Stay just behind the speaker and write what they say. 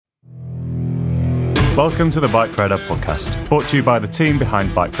Welcome to the Bike Radar podcast, brought to you by the team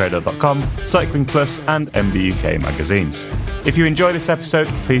behind BikeRadar.com, Cycling Plus and MBUK magazines. If you enjoy this episode,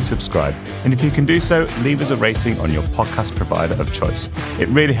 please subscribe. And if you can do so, leave us a rating on your podcast provider of choice. It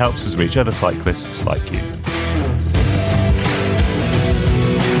really helps us reach other cyclists like you.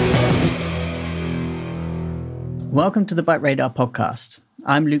 Welcome to the Bike Radar podcast.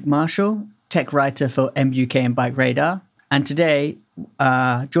 I'm Luke Marshall, tech writer for MBUK and Bike Radar. And today,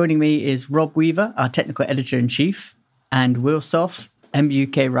 joining me is Rob Weaver, our technical editor-in-chief, and Will Soff,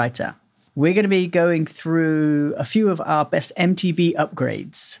 MBUK writer. We're going to be going through a few of our best MTB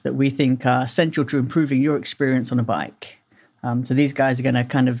upgrades that we think are essential to improving your experience on a bike. So these guys are going to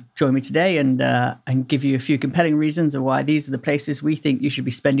kind of join me today and give you a few compelling reasons of why these are the places we think you should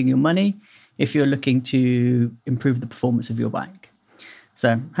be spending your money if you're looking to improve the performance of your bike.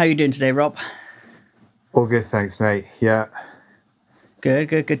 So how are you doing today, Rob? All good, thanks, mate. Yeah.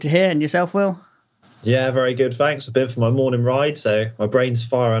 Good to hear. And yourself, Will? Yeah, very good, thanks. I've been for my morning ride, so my brain's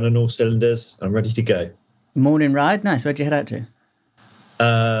firing on all cylinders. I'm ready to go. Morning ride? Nice. Where'd you head out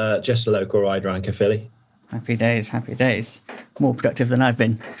to? Just a local ride around Caerphilly. Happy days. More productive than I've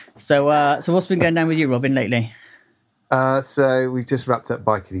been. So what's been going down with you, Robin, lately? So we've just wrapped up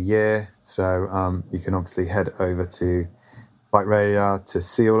Bike of the Year. So you can obviously head over to Bike Radar to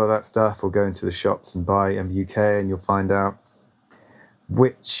see all of that stuff, or go into the shops and buy MBUK, and you'll find out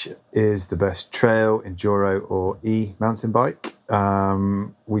which is the best trail, enduro, or mountain bike.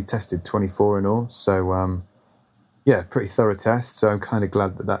 We tested 24 in all, so pretty thorough test. So I'm kind of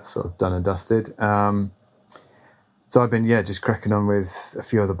glad that that's sort of done and dusted. So I've been just cracking on with a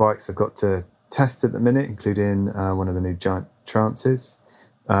few other bikes I've got to test at the minute, including one of the new Giant Trances,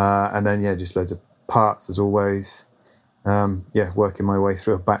 and then just loads of parts as always. Working my way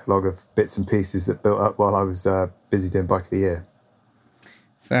through a backlog of bits and pieces that built up while I was busy doing Bike of the Year.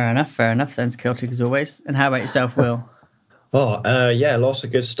 Fair enough. Sounds chaotic as always. And how about yourself, Will? Lots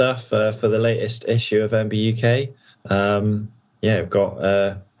of good stuff for the latest issue of MBUK. I've got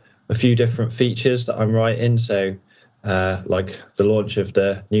a few different features that I'm writing. So, like the launch of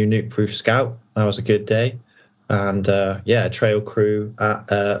the new Nuke-Proof Scout, that was a good day. And a trail crew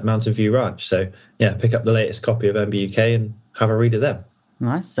at Mountain View Ranch. So, pick up the latest copy of MBUK and have a read of them.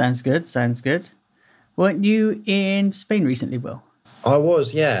 Nice. Sounds good. Weren't you in Spain recently, Will? I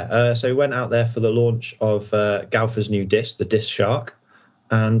was, so we went out there for the launch of Galfer's new disc, the Disc Shark,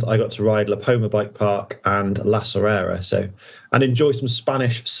 and I got to ride La Poma Bike Park and La Serrera, and enjoy some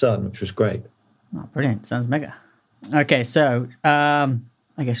Spanish sun, which was great. Oh, brilliant. Sounds mega. Okay, so I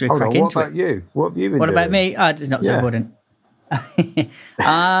guess we'll crack into it. What about you? What have you been doing? What about me? It's not so important.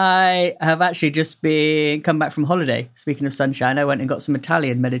 I have actually just come back from holiday. Speaking of sunshine, I went and got some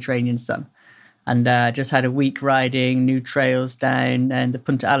Italian Mediterranean sun. And just had a week riding new trails down in the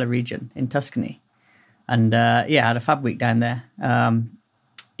Punta Alla region in Tuscany. And had a fab week down there.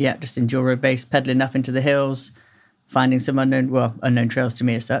 Just enduro-based, pedaling up into the hills, finding some unknown trails to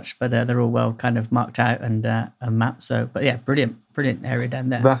me as such, but they're all well kind of marked out and mapped. So, but brilliant area down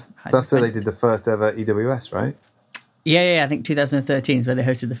there. That's where they did the first ever EWS, right? Yeah, I think 2013 is where they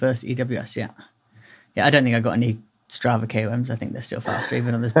hosted the first EWS, yeah. Yeah, I don't think I got any Strava KOMs. I think they're still faster,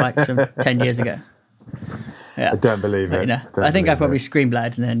 even on those bikes from 10 years ago. Yeah. I don't believe it. I think I probably screamed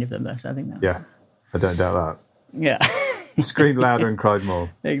louder than any of them, though. So I think that. Yeah, I don't doubt that. Yeah, screamed louder and cried more.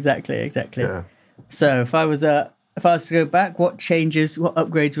 Exactly. Yeah. So if I was to go back, what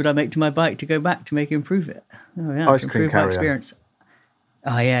upgrades would I make to my bike to go back to make it improve it? Oh yeah, ice cream carrier. My experience.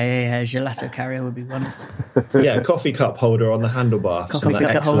 Oh yeah. A gelato carrier would be wonderful. Coffee cup holder on the handlebar. Coffee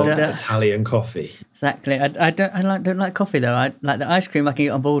cup holder. Italian coffee. Exactly. I don't like coffee though. I like the ice cream I can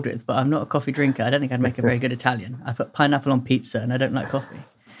get on board with, but I'm not a coffee drinker. I don't think I'd make a very good Italian. I put pineapple on pizza, and I don't like coffee.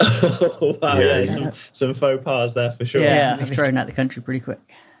 Oh, wow, some faux pas there for sure. Yeah, I've thrown out the country pretty quick.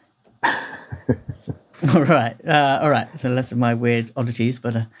 All right. So less of my weird oddities,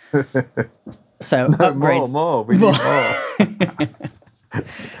 but so upgrades. More. We need more.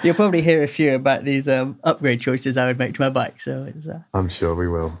 You'll probably hear a few about these upgrade choices I would make to my bike. So it's. I'm sure we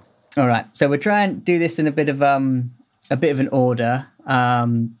will. All right. So we'll try and do this in a bit of an order.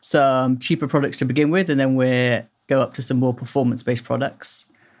 Some cheaper products to begin with, and then we'll go up to some more performance-based products.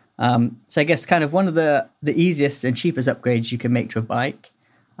 So I guess kind of one of the easiest and cheapest upgrades you can make to a bike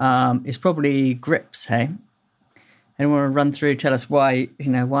is probably grips. Hey, anyone want to run through? Tell us why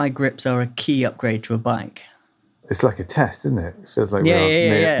grips are a key upgrade to a bike. It's like a test, isn't it? It feels like me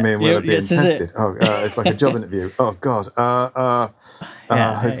and Will are being tested. It's like a job interview. Oh God.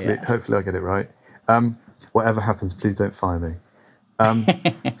 Hopefully I get it right. Whatever happens, please don't fire me.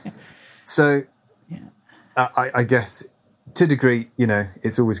 I guess to a degree,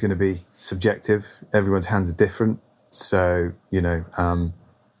 it's always going to be subjective. Everyone's hands are different. So,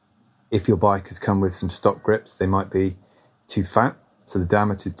 if your bike has come with some stock grips, they might be too fat, so the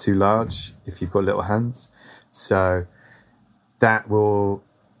diameter is too large if you've got little hands. So that will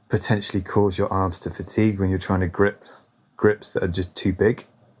potentially cause your arms to fatigue when you're trying to grip grips that are just too big.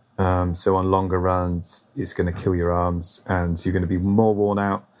 So on longer runs, it's going to kill your arms, and you're going to be more worn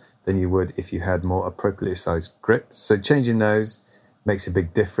out than you would if you had more appropriately sized grips. So changing those makes a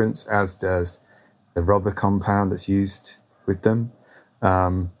big difference, as does the rubber compound that's used with them.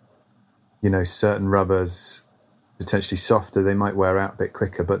 Certain rubbers, potentially softer, they might wear out a bit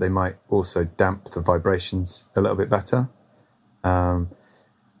quicker, but they might also damp the vibrations a little bit better. Then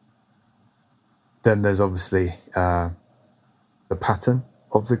there's obviously the pattern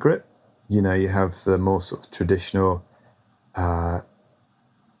of the grip. You have the more sort of traditional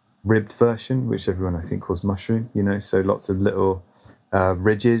ribbed version, which everyone I think calls mushroom, so lots of little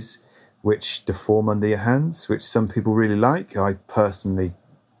ridges which deform under your hands, which some people really like. I personally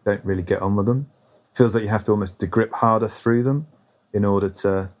don't really get on with them. Feels like you have to almost grip harder through them in order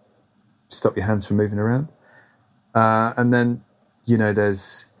to stop your hands from moving around. And then,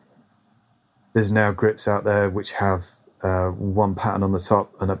 there's now grips out there which have one pattern on the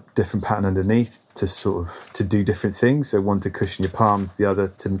top and a different pattern underneath to do different things. So one to cushion your palms, the other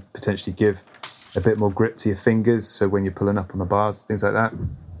to potentially give a bit more grip to your fingers, so when you're pulling up on the bars, things like that.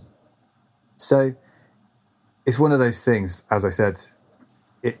 So it's one of those things, as I said,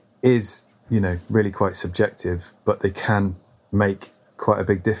 it is, really quite subjective, but they can make quite a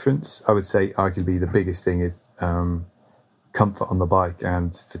big difference. I would say arguably the biggest thing is comfort on the bike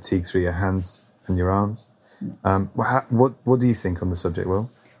and fatigue through your hands and your arms. What do you think on the subject, Will?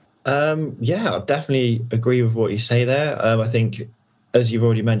 Yeah, I definitely agree with what you say there. I think, as you've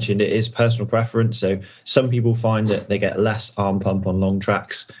already mentioned, it is personal preference. So some people find that they get less arm pump on long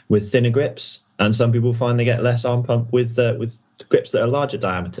tracks with thinner grips, and some people find they get less arm pump with grips that are larger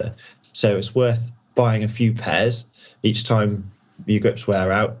diameter. So it's worth buying a few pairs each time your grips wear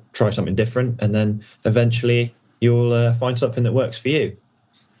out. Try something different, and then eventually you'll find something that works for you.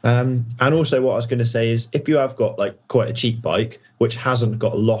 And also what I was going to say is, if you have got like quite a cheap bike which hasn't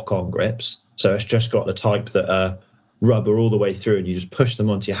got lock-on grips, so it's just got the type that are rubber all the way through and you just push them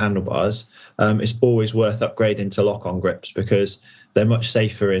onto your handlebars, it's always worth upgrading to lock-on grips, because they're much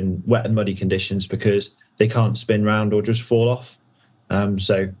safer in wet and muddy conditions, because they can't spin round or just fall off.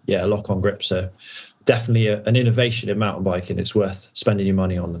 So yeah, lock-on grips are definitely an innovation in mountain biking. It's worth spending your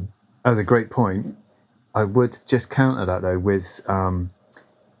money on them. That's a great point. I would just counter that though with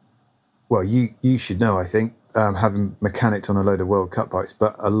well, you should know, I think, having mechanicked on a load of World Cup bikes,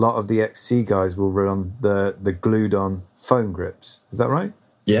 but a lot of the XC guys will run the glued-on foam grips. Is that right?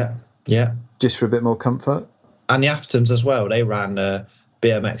 Yeah. Just for a bit more comfort? And the Athertons as well, they ran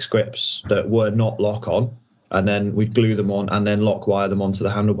BMX grips that were not lock-on, and then we'd glue them on and then lock wire them onto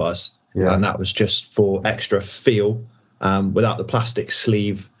the handlebars. Yeah. And that was just for extra feel. Without the plastic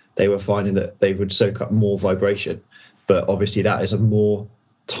sleeve, they were finding that they would soak up more vibration. But obviously that is a more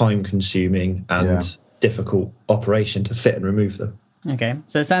time-consuming and difficult operation to fit and remove them. Okay,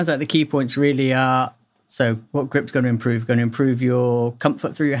 so it sounds like the key points really are, so what grip's going to improve? Going to improve your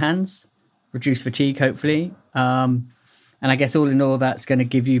comfort through your hands, reduce fatigue, hopefully. And I guess all in all, that's going to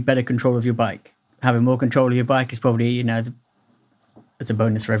give you better control of your bike. Having more control of your bike is probably, it's a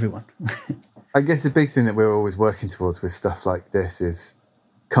bonus for everyone. I guess the big thing that we're always working towards with stuff like this is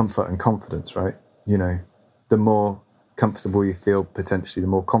comfort and confidence, right? The more comfortable you feel, potentially the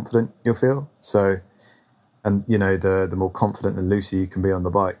more confident you'll feel. So, and the more confident and looser you can be on the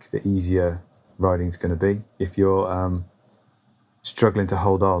bike, the easier riding is going to be. If you're struggling to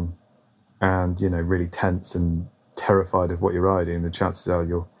hold on and really tense and terrified of what you're riding, the chances are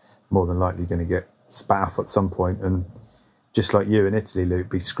you're more than likely going to get spat off at some point, and just like you in Italy, Luke,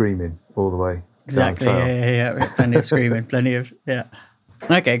 be screaming all the way down the trail. Yeah. Plenty of screaming,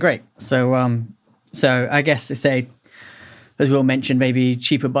 Okay, great. So I guess to say, as Will mentioned, maybe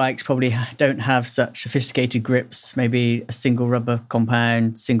cheaper bikes probably don't have such sophisticated grips, maybe a single rubber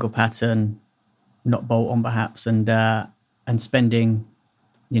compound, single pattern, not bolt on perhaps, and spending,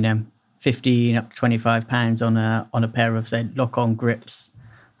 15 up to £25 on a pair of, say, lock-on grips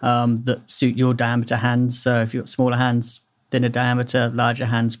that suit your diameter hands. So if you've got smaller hands, thinner diameter, larger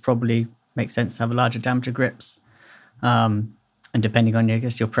hands, probably makes sense to have a larger diameter grips. And depending on,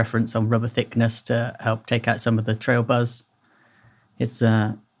 your preference on rubber thickness to help take out some of the trail buzz, it's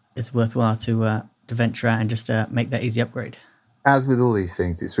worthwhile to venture out and just make that easy upgrade. As with all these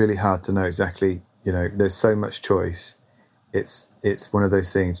things, it's really hard to know exactly. There's so much choice. It's one of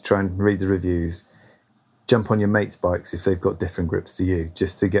those things. Try and read the reviews. jump on your mates' bikes if they've got different grips to you,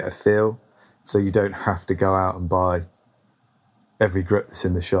 just to get a feel, so you don't have to go out and buy every grip that's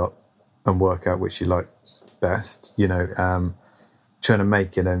in the shop and work out which you like best. Trying to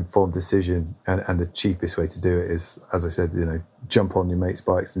make an informed decision, and the cheapest way to do it is, as I said, jump on your mates'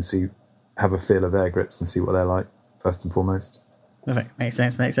 bikes and have a feel of their grips and see what they're like first and foremost. Perfect. Makes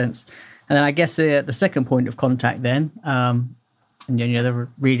sense. And then I guess the second point of contact then, and the only other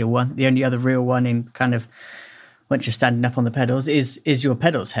real one in kind of once you're standing up on the pedals is your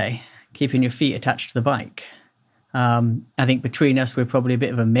pedals, hey, keeping your feet attached to the bike. I think between us, we're probably a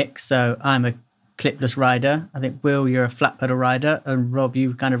bit of a mix. So I'm a clipless rider. I think, Will, you're a flat pedal rider, and Rob,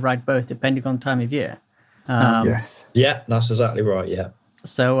 you kind of ride both depending on time of year. Yes. Yeah, that's exactly right. Yeah.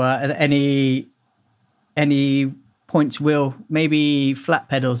 So are there any points, Will? Maybe flat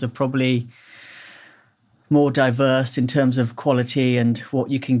pedals are probably more diverse in terms of quality and what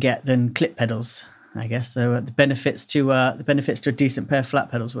you can get than clip pedals, I guess. So the benefits to a decent pair of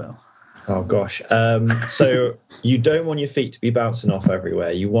flat pedals, Will. Oh gosh. So you don't want your feet to be bouncing off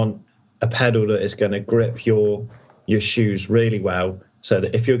everywhere. You want a pedal that is going to grip your shoes really well, so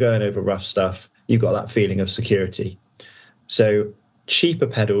that if you're going over rough stuff, you've got that feeling of security. So cheaper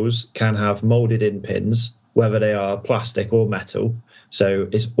pedals can have molded in pins, whether they are plastic or metal. So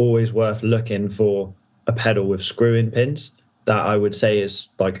it's always worth looking for a pedal with screw-in pins. That I would say is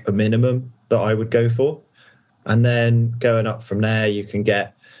like a minimum that I would go for. And then going up from there, you can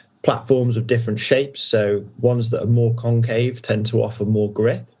get platforms of different shapes. So ones that are more concave tend to offer more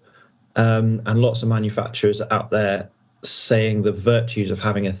grip. And lots of manufacturers out there saying the virtues of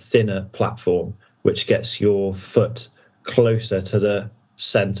having a thinner platform, which gets your foot closer to the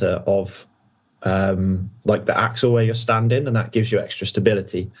center of like the axle where you're standing, and that gives you extra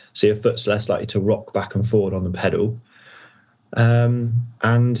stability. So your foot's less likely to rock back and forward on the pedal.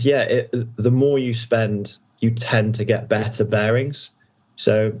 And yeah, the more you spend, you tend to get better bearings.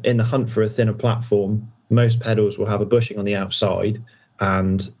 So in the hunt for a thinner platform, most pedals will have a bushing on the outside,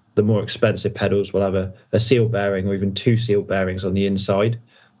 and the more expensive pedals will have a seal bearing or even two seal bearings on the inside.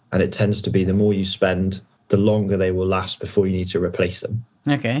 And it tends to be the more you spend, the longer they will last before you need to replace them.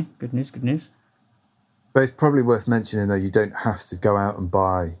 Okay, good news. But it's probably worth mentioning, though, you don't have to go out and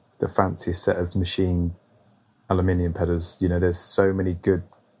buy the fanciest set of machine aluminium pedals. There's so many good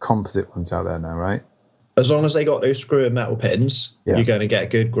composite ones out there now, right? As long as they got those screw and metal pins, yeah, you're going to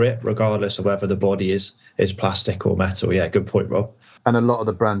get good grip, regardless of whether the body is plastic or metal. Yeah, good point, Rob. And a lot of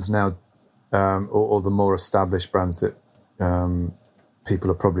the brands now, or the more established brands that people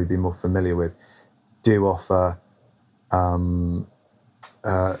will probably be more familiar with, do offer not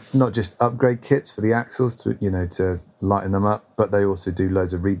just upgrade kits for the axles to lighten them up, but they also do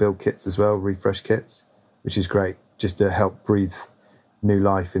loads of rebuild kits as well, refresh kits, which is great, just to help breathe new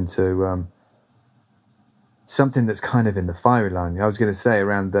life into something that's kind of in the firing line. I was going to say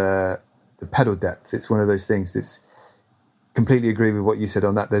around the pedal depth, it's one of those things that's completely agree with what you said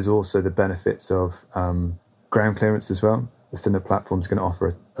on that. There's also the benefits of ground clearance as well. The thinner platform is going to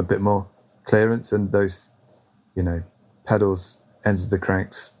offer a bit more clearance, and those, pedals, ends of the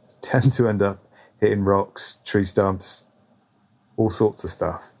cranks tend to end up hitting rocks, tree stumps, all sorts of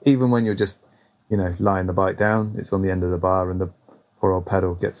stuff. Even when you're just, lying the bike down, it's on the end of the bar, and the poor old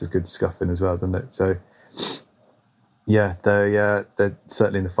pedal gets a good scuffing as well, doesn't it? So, yeah, they're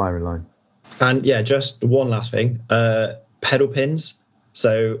certainly in the firing line. And yeah, just one last thing. Pedal pins.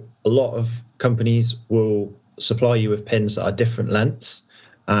 So a lot of companies will supply you with pins that are different lengths,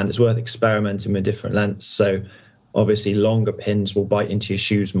 and it's worth experimenting with different lengths. So obviously longer pins will bite into your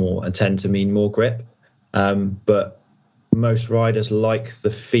shoes more and tend to mean more grip. But most riders like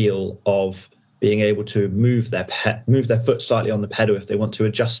the feel of being able to move their foot slightly on the pedal if they want to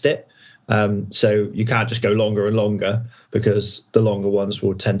adjust it. So you can't just go longer and longer, because the longer ones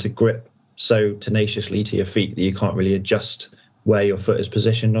will tend to grip so tenaciously to your feet that you can't really adjust where your foot is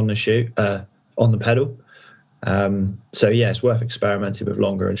positioned on the shoe, on the pedal. So yeah, it's worth experimenting with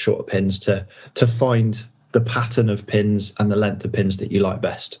longer and shorter pins to find the pattern of pins and the length of pins that you like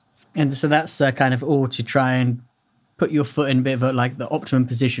best. And so that's kind of all to try and put your foot in a bit of the optimum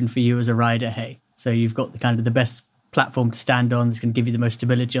position for you as a rider. Hey, so you've got the kind of the best platform to stand on. It's going to give you the most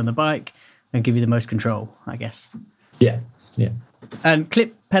stability on the bike and give you the most control, I guess. Yeah. And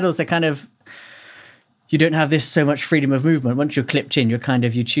clip pedals are kind of, you don't have this so much freedom of movement. Once you're clipped in,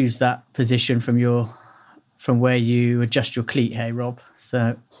 you choose that position from where you adjust your cleat. Hey, Rob.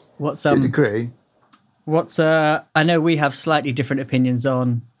 So what's to a degree? I know we have slightly different opinions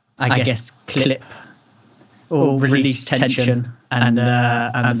on, I guess clip or release tension and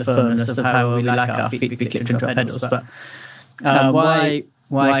the firmness of how we like our feet to be clipped into our pedals. But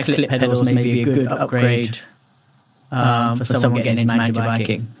why clip pedals may be a good upgrade for someone getting into mountain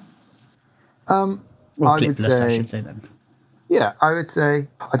biking. Or clipless, I should say then. Yeah, I would say,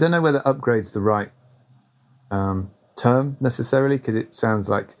 I don't know whether upgrade's the right term necessarily, because it sounds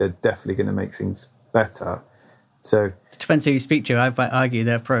like they're definitely going to make things better. So it depends who you speak to. I might argue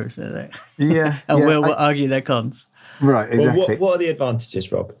they're pros. Yeah. And Will argue they're cons. Right, exactly. Well, what are the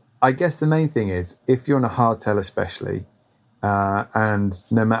advantages, Rob? I guess the main thing is, if you're on a hardtail especially, and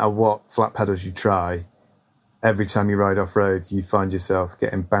no matter what flat pedals you try, every time you ride off-road, you find yourself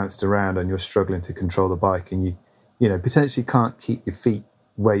getting bounced around and you're struggling to control the bike, and you know, potentially can't keep your feet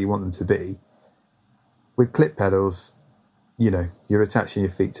where you want them to be. With clip pedals, you know, you're attaching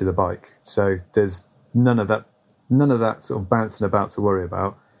your feet to the bike. So there's none of that sort of bouncing about to worry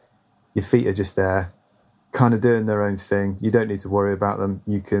about. Your feet are just there, kind of doing their own thing. You don't need to worry about them.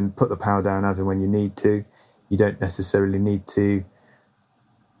 You can put the power down as and when you need to. You don't necessarily need to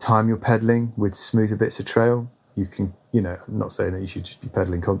time your pedaling with smoother bits of trail. You can, you know, I'm not saying that you should just be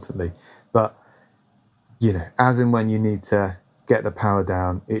pedaling constantly, but, you know, as and when you need to get the power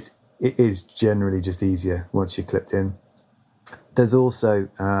down, it is generally just easier once you're clipped in. There's also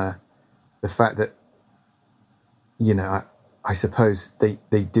the fact that, you know, I suppose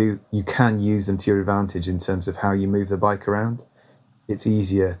you can use them to your advantage in terms of how you move the bike around. It's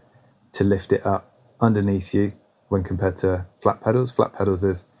easier to lift it up underneath you when compared to flat pedals. Flat pedals,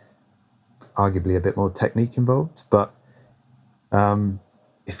 there's arguably a bit more technique involved, but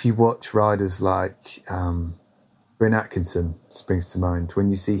if you watch riders like Bryn Atkinson springs to mind, when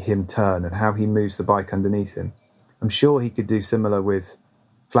you see him turn and how he moves the bike underneath him, I'm sure he could do similar with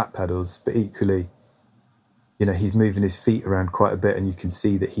flat pedals, but equally, you know, he's moving his feet around quite a bit, and you can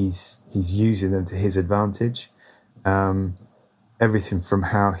see that he's using them to his advantage. Everything from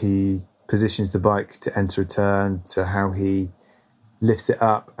how he positions the bike to enter a turn to how he lifts it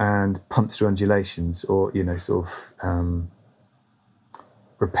up and pumps through undulations, or, you know, sort of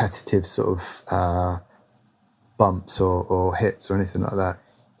repetitive sort of bumps or hits or anything like that.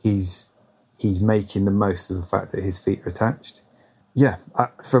 He's making the most of the fact that his feet are attached. Yeah,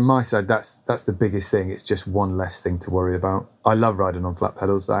 from my side, that's the biggest thing. It's just one less thing to worry about. I love riding on flat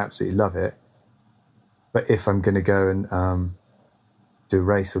pedals. I absolutely love it. But if I'm going to go and do a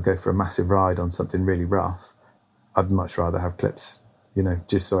race or go for a massive ride on something really rough, I'd much rather have clips, you know,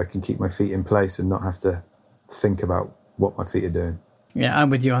 just so I can keep my feet in place and not have to think about what my feet are doing. Yeah, I'm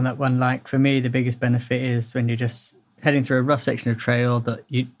with you on that one. Like, for me, the biggest benefit is when you're just heading through a rough section of trail, that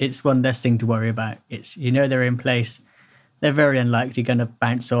it's one less thing to worry about. It's, you know, they're in place. They're very unlikely going to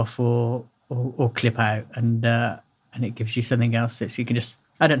bounce off or clip out, and it gives you something else that you can just.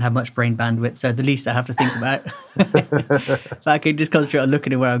 I don't have much brain bandwidth, so the least I have to think about, if I can just concentrate on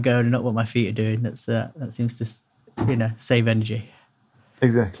looking at where I'm going and not what my feet are doing, that seems to, you know, save energy.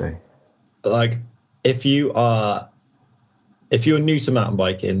 Exactly. Like, if you're new to mountain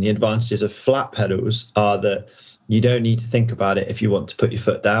biking, the advantages of flat pedals are that you don't need to think about it if you want to put your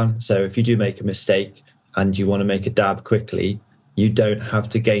foot down. So if you do make a mistake and you want to make a dab quickly, you don't have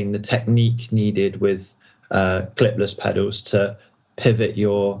to gain the technique needed with clipless pedals to pivot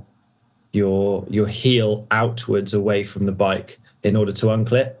your heel outwards away from the bike in order to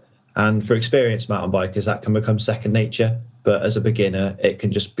unclip. And for experienced mountain bikers, that can become second nature. But as a beginner, it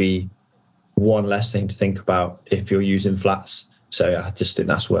can just be one less thing to think about if you're using flats. So I just think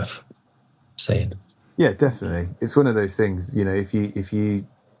that's worth saying. Yeah, definitely. It's one of those things, you know, if you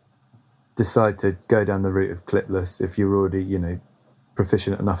decide to go down the route of clipless, if you're already, you know,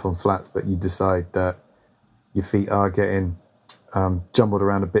 proficient enough on flats, but you decide that your feet are getting jumbled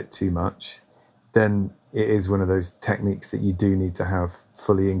around a bit too much, then it is one of those techniques that you do need to have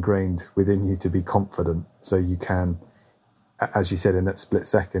fully ingrained within you to be confident. So you can, as you said, in that split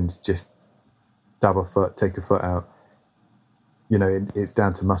second, just dab a foot, take a foot out. You know, it's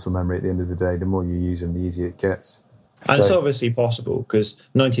down to muscle memory at the end of the day. The more you use them, the easier it gets. And it's obviously possible, because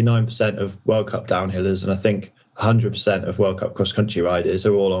 99% of World Cup downhillers, and I think 100% of World Cup cross-country riders,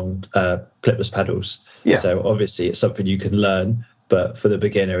 are all on clipless pedals. Yeah. So obviously it's something you can learn, but for the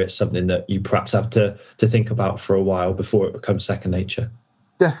beginner, it's something that you perhaps have to think about for a while before it becomes second nature.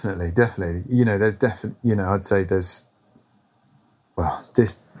 Definitely. You know, there's definitely, you know, I'd say there's, well,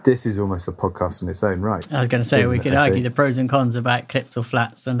 this is almost a podcast in its own right. I was going to say, we could argue the pros and cons about clips or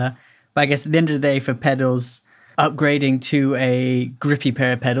flats. And but I guess at the end of the day, for pedals, upgrading to a grippy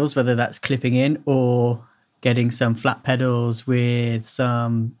pair of pedals, whether that's clipping in or getting some flat pedals with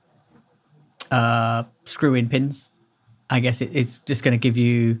some screw-in pins, I guess it's just going to give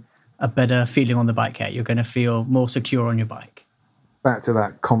you a better feeling on the bike You're going to feel more secure on your bike. Back to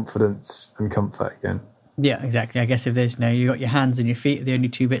that confidence and comfort again. Yeah, exactly. I guess if there's you got your hands and your feet are the only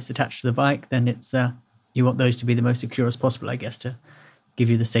two bits attached to the bike, then it's you want those to be the most secure as possible, I guess, to give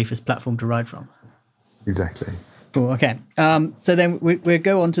you the safest platform to ride from. Exactly. Cool. Okay. So then we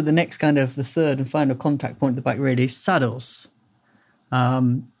go on to the next kind of the third and final contact point of the bike, really, saddles.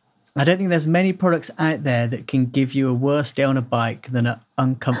 I don't think there's many products out there that can give you a worse day on a bike than an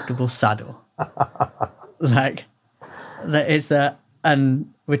uncomfortable saddle. Like that is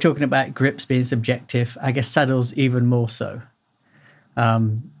and we're talking about grips being subjective. I guess saddles even more so.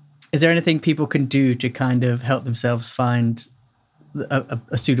 Is there anything people can do to kind of help themselves find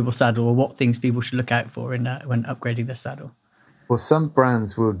a suitable saddle, or what things people should look out for in when upgrading their saddle? Well, some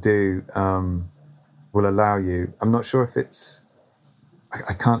brands will will allow you. I'm not sure if it's.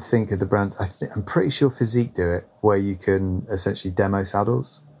 I can't think of the brands. I'm pretty sure Physique do it, where you can essentially demo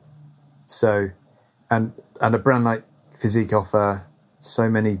saddles. So, and a brand like Physique offer so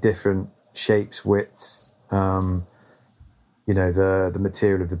many different shapes, widths. The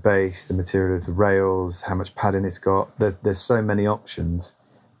material of the base, the material of the rails, how much padding it's got. There's so many options.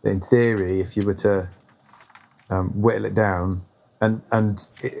 In theory, if you were to whittle it down, and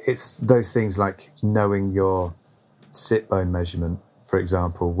it's those things like knowing your sit bone measurement, for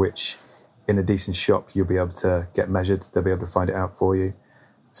example, which in a decent shop you'll be able to get measured. They'll be able to find it out for you.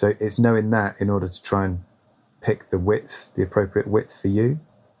 So it's knowing that in order to try and pick the appropriate width for you.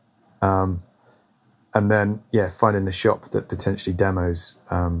 And then, finding a shop that potentially demos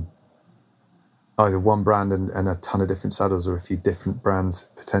either one brand and a ton of different saddles, or a few different brands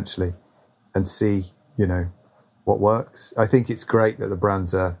potentially, and see, what works. I think it's great that the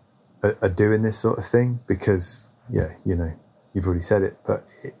brands are doing this sort of thing because, you've already said it, but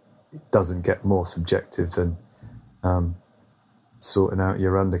it doesn't get more subjective than sorting out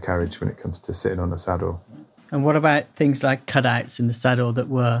your undercarriage when it comes to sitting on a saddle. And what about things like cutouts in the saddle that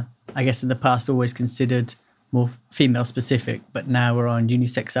were, I guess in the past, always considered more female specific, but now we're on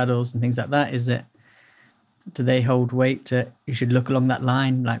unisex saddles and things like that? Do they hold weight? You should look along that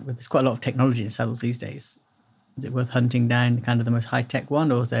line. Like, there's quite a lot of technology in saddles these days. Is it worth hunting down kind of the most high-tech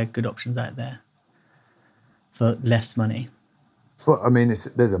one, or is there good options out there for less money? Well, I mean,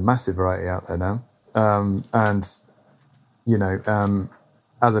 there's a massive variety out there now. As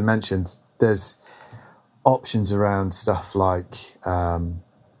I mentioned, there's options around stuff like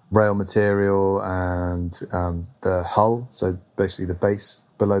rail material and the hull, so basically the base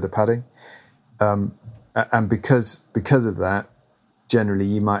below the padding. And because of that, generally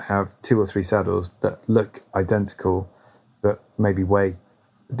you might have 2 or 3 saddles that look identical, but maybe weigh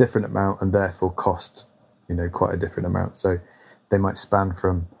a different amount and therefore cost, quite a different amount. So they might span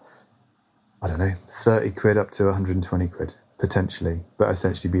from, 30 quid up to 120 quid potentially, but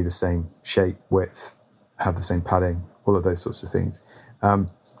essentially be the same shape, width, have the same padding, all of those sorts of things.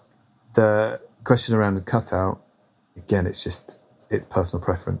 The question around the cutout, again, it's personal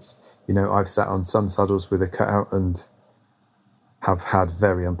preference. I've sat on some saddles with a cutout and have had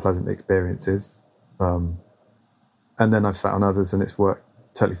very unpleasant experiences. And then I've sat on others and it's worked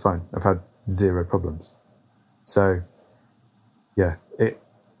totally fine. I've had 0 problems. So, yeah,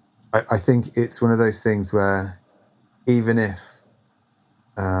 I think it's one of those things where even if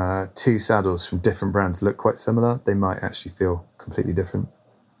 2 saddles from different brands look quite similar, they might actually feel completely different.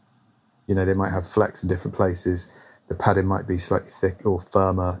 They might have flex in different places. The padding might be slightly thick or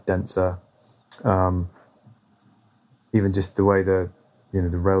firmer, denser. Even just the way the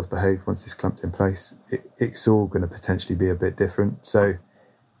rails behave once it's clamped in place, it's all going to potentially be a bit different. So,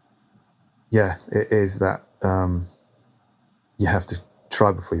 yeah, it is that you have to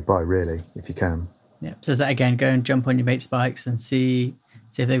try before you buy, really, if you can. Yeah. So is that, again, go and jump on your mates' bikes and see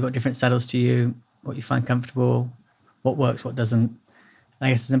if they've got different saddles to you, what you find comfortable, what works, what doesn't. And I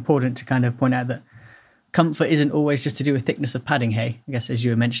guess it's important to kind of point out that comfort isn't always just to do with thickness of padding. I guess, as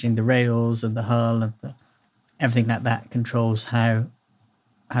you were mentioning, the rails and the hull and everything like that controls how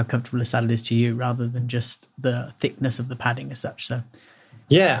comfortable a saddle is to you, rather than just the thickness of the padding as such. So,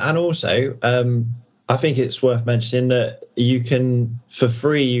 yeah, and also I think it's worth mentioning that you can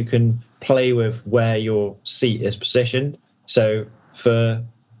play with where your seat is positioned. So for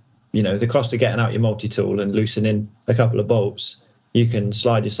the cost of getting out your multi-tool and loosening a couple of bolts, you can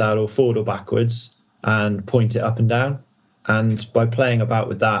slide your saddle forward or backwards and point it up and down. And by playing about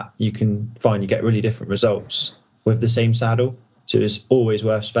with that, you can find you get really different results with the same saddle. So it's always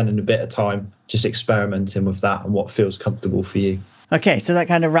worth spending a bit of time just experimenting with that and what feels comfortable for you. Okay, so that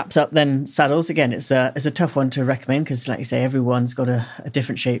kind of wraps up then saddles. Again, it's a tough one to recommend because, like you say, everyone's got a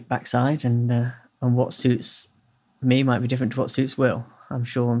different shape backside, and what suits me might be different to what suits Will. I'm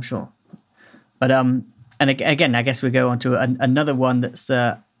sure. But and again, I guess we go on to another one that's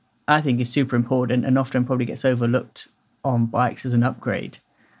I think is super important and often probably gets overlooked on bikes as an upgrade.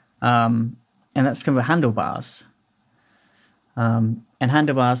 And that's kind of handlebars. And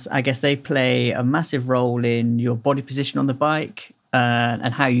handlebars, I guess they play a massive role in your body position on the bike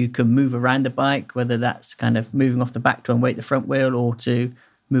and how you can move around the bike, whether that's kind of moving off the back to unweight the front wheel or to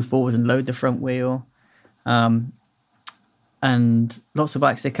move forward and load the front wheel. And lots of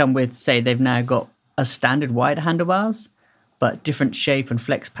bikes, they come with, say, they've now got a standard wider handlebars, but different shape and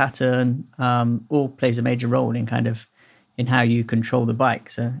flex pattern all plays a major role in kind of in how you control the bike.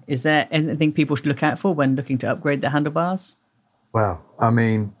 So is there anything people should look out for when looking to upgrade their handlebars? Well, I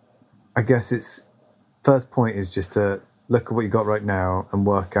mean, I guess it's first point is just to look at what you got right now and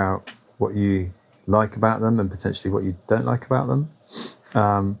work out what you like about them and potentially what you don't like about them.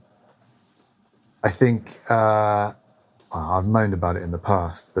 I think I've moaned about it in the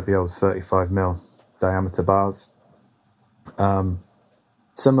past, but the old 35mm diameter bars,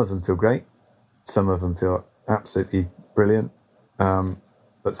 some of them feel great, some of them feel absolutely brilliant,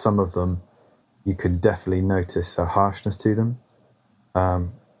 but some of them you can definitely notice a harshness to them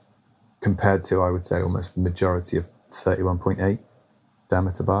compared to, I would say, almost the majority of 31.8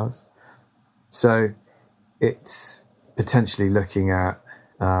 diameter bars. So it's potentially looking at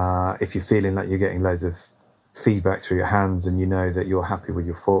if you're feeling like you're getting loads of feedback through your hands and you know that you're happy with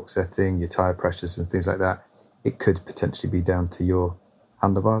your fork setting, your tyre pressures and things like that, it could potentially be down to your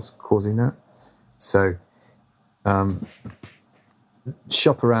handlebars causing that. So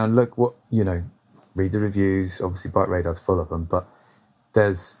shop around, look what, read the reviews. Obviously Bike Radar's full of them, but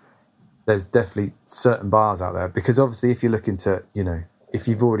there's definitely certain bars out there, because obviously if you're looking to, if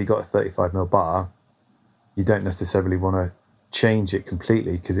you've already got a 35mm bar, you don't necessarily want to change it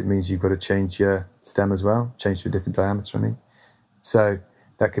completely, because it means you've got to change your stem as well, change to a different diameter, I mean. So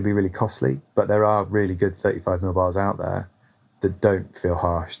that could be really costly, but there are really good 35mm bars out there that don't feel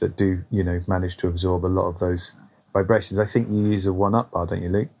harsh, that do, manage to absorb a lot of those vibrations. I think you use a 1UP bar, don't you,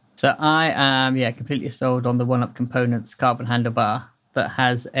 Luke? So I am, completely sold on the 1UP Components carbon handlebar that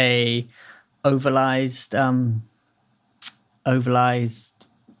has a ovalized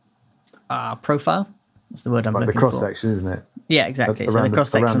profile. What's the word I'm looking for? The cross section, isn't it? Yeah, exactly. So the cross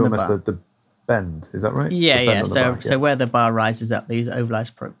section around of the almost bar. the bend, is that right? Yeah. So where the bar rises up, they use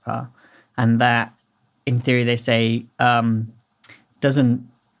ovalized profile, and that, in theory, they say doesn't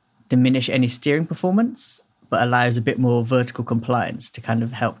diminish any steering performance, but allows a bit more vertical compliance to kind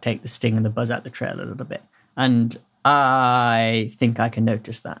of help take the sting and the buzz out the trail a little bit. And I think I can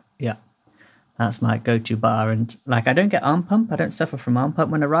notice that. Yeah, that's my go-to bar. And I don't get arm pump. I don't suffer from arm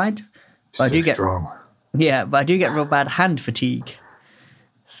pump when I ride. But I do get strong. Yeah, but I do get real bad hand fatigue.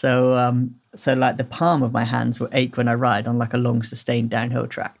 So the palm of my hands will ache when I ride on a long sustained downhill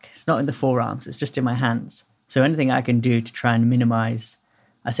track. It's not in the forearms, it's just in my hands. So anything I can do to try and minimize,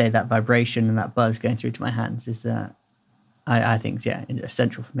 I say, that vibration and that buzz going through to my hands is, I think,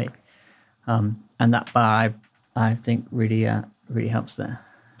 essential for me. And that bar, I think, really helps there.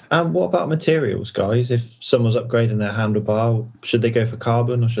 What about materials, guys? If someone's upgrading their handlebar, should they go for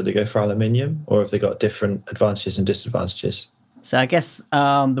carbon or should they go for aluminium? Or have they got different advantages and disadvantages? So I guess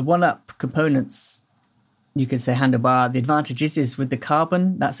the 1UP Components, you could say handlebar, the advantage is with the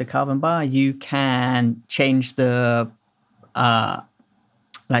carbon, that's a carbon bar, you can change the, the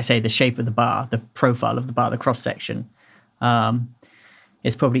shape of the bar, the profile of the bar, the cross-section.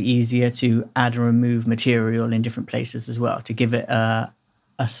 It's probably easier to add and remove material in different places as well to give it a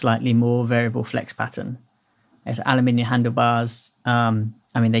slightly more variable flex pattern. As aluminium handlebars,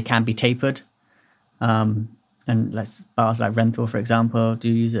 they can be tapered. And bars like Renthal, for example, do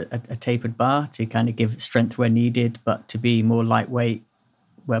use a tapered bar to kind of give strength where needed, but to be more lightweight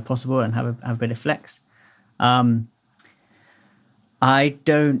where possible and have a bit of flex. I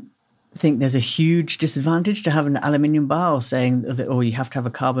don't think there's a huge disadvantage to having an aluminium bar or saying that, you have to have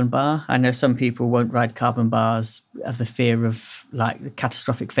a carbon bar. I know some people won't ride carbon bars of the fear of the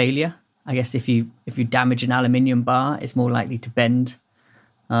catastrophic failure. I guess if you damage an aluminium bar, it's more likely to bend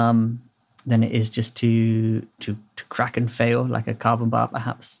than it is just to crack and fail like a carbon bar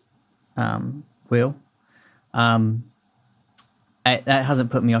perhaps will. That hasn't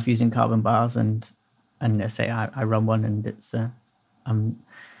put me off using carbon bars, and say I run one and it's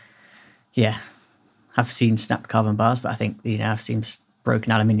I've seen snapped carbon bars, but I think I've seen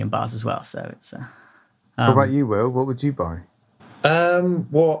broken aluminium bars as well. So it's. What about you, Will? What would you buy?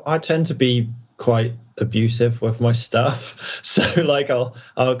 Well, I tend to be quite abusive with my stuff, so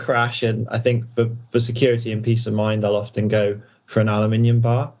I'll crash, and I think for security and peace of mind, I'll often go for an aluminium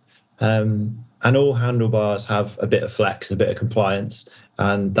bar. And all handlebars have a bit of flex and a bit of compliance,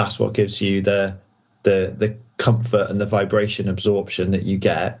 and that's what gives you the comfort and the vibration absorption that you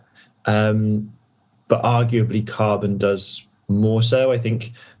get. but arguably carbon does more so. I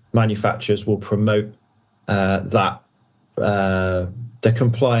think manufacturers will promote the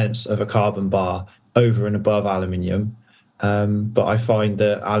compliance of a carbon bar over and above aluminium. But I find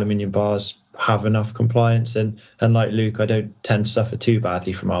that aluminium bars have enough compliance, and like Luke, I don't tend to suffer too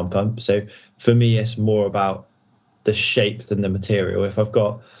badly from arm pump. So for me, it's more about the shape than the material. If I've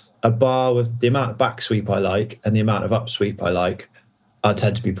got a bar with the amount of back sweep I like and the amount of up sweep I like, I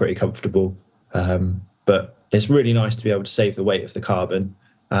tend to be pretty comfortable. But it's really nice to be able to save the weight of the carbon.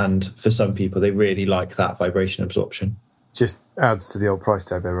 And for some people, they really like that vibration absorption. Just adds to the old price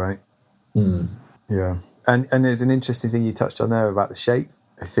tag there, right? Mm. Yeah. And there's an interesting thing you touched on there about the shape.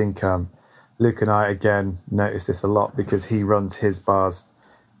 I think Luke and I, again, noticed this a lot because he runs his bars,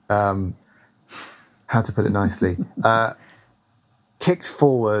 how to put it nicely, kicked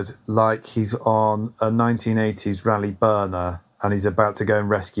forward like he's on a 1980s rally burner and he's about to go and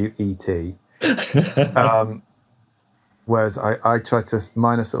rescue E.T. Whereas I try to,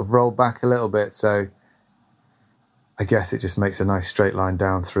 mine are sort of roll back a little bit. So I guess it just makes a nice straight line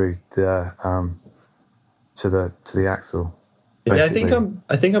down through the to the axle. Basically. Yeah,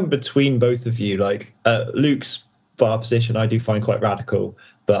 I think I'm between both of you. Like Luke's bar position, I do find quite radical,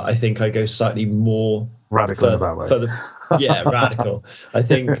 but I think I go slightly more radical in that way. Yeah, radical. I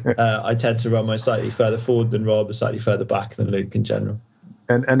think I tend to run my slightly further forward than Rob, or slightly further back than Luke in general.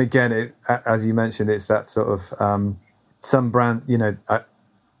 And again, as you mentioned, it's that sort of some brand. You know,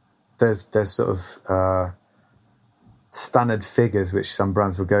 there's sort of standard figures which some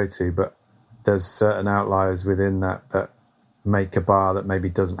brands will go to, but there's certain outliers within that make a bar that maybe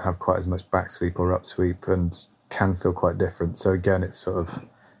doesn't have quite as much back sweep or up sweep and can feel quite different. So again, it's sort of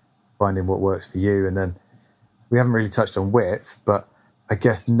finding what works for you. And then we haven't really touched on width, but I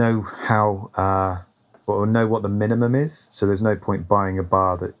guess know what the minimum is. So there's no point buying a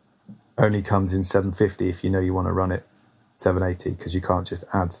bar that only comes in 750 if you know you want to run it 780, because you can't just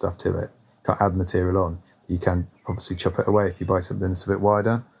add stuff to it. You can't add material on. You can obviously chop it away if you buy something that's a bit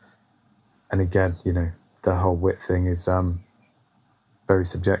wider. And again, you know, the whole width thing is very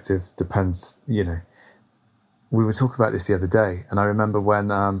subjective. Depends, you know. We were talking about this the other day, and I remember when,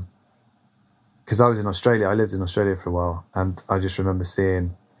 because I was in Australia, I lived in Australia for a while, and I just remember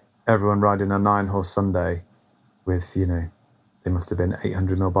seeing everyone riding a 9-horse Sunday with, you know, they must have been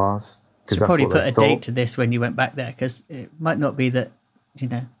 800mm bars. You should probably put a date to this when you went back there, because it might not be that, you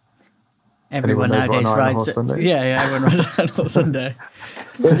know, everyone nowadays rides. Everyone rides a 9-horse Sunday.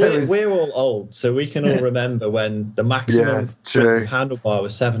 We're all old, so we can all remember when the maximum handlebar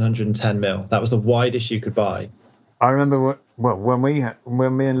was 710mm. That was the widest you could buy. I remember when me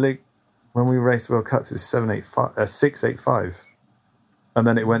and Luke, when we raced World Cups, it was 685, and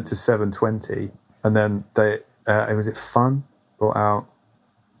then it went to 720, and then was it Fun brought out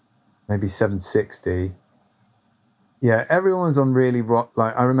maybe 760. Yeah, everyone was on really rock.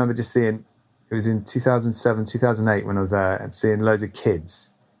 Like I remember just seeing. It was in 2007, 2008 when I was there, and seeing loads of kids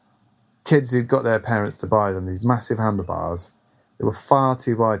who'd got their parents to buy them these massive handlebars. They were far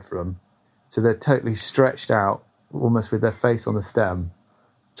too wide for them, so they're totally stretched out, almost with their face on the stem,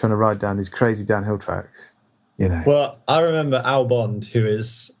 trying to ride down these crazy downhill tracks. You know. Well, I remember Al Bond, who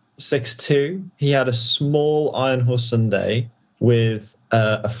is 6'2". He had a small Iron Horse Sunday with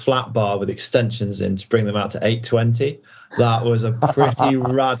a flat bar with extensions in to bring them out to 820. That was a pretty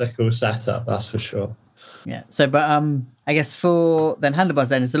radical setup, that's for sure. Yeah. So, but I guess for then handlebars,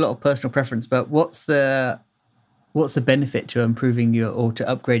 then it's a lot of personal preference. But what's the benefit to improving or to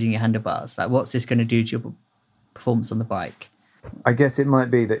upgrading your handlebars? Like, what's this going to do to your performance on the bike? I guess it might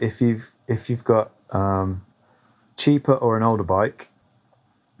be that if you've got cheaper or an older bike,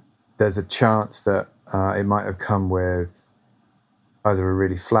 there's a chance that it might have come with either a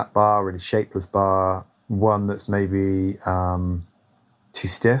really flat bar, really shapeless bar, one that's maybe too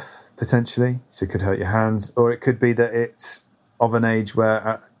stiff, potentially, so it could hurt your hands. Or it could be that it's of an age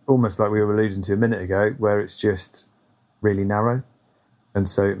where, almost like we were alluding to a minute ago, where it's just really narrow. And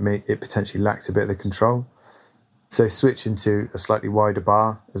so it potentially lacks a bit of the control. So switching to a slightly wider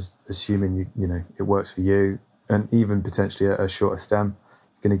bar, assuming you know it works for you, and even potentially a shorter stem,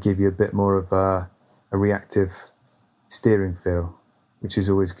 is going to give you a bit more of a reactive steering feel, which is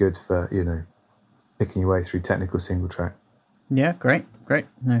always good for, you know, picking your way through technical single track. Yeah, great.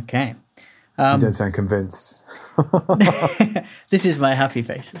 Okay. You don't sound convinced. This is my happy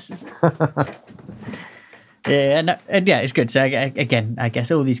face. This is yeah, it's good. So again, I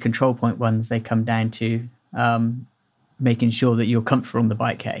guess all these control point ones, they come down to making sure that you're comfortable on the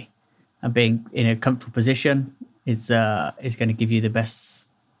bike, and being in a comfortable position is going to give you the best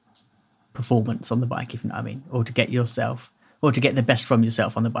performance on the bike, if you know what I mean, or to get yourself or to get the best from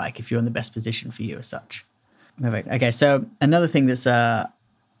yourself on the bike if you're in the best position for you as such. Perfect. Okay, so another thing that's, I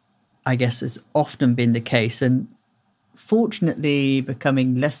guess, has often been the case, and fortunately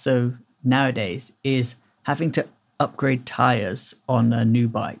becoming less so nowadays, is having to upgrade tires on a new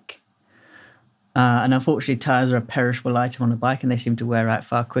bike. And unfortunately, tires are a perishable item on a bike, and they seem to wear out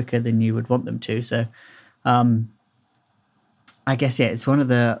far quicker than you would want them to. So, I guess it's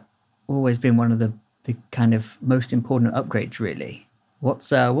always been one of the kind of most important upgrades. Really, what's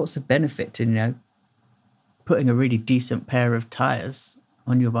the benefit to putting a really decent pair of tires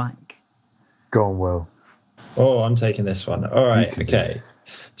on your bike? Go on, Will. Oh, I'm taking this one. All right, okay.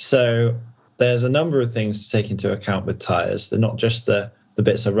 So there's a number of things to take into account with tires. They're not just the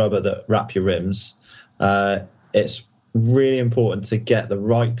bits of rubber that wrap your rims. It's really important to get the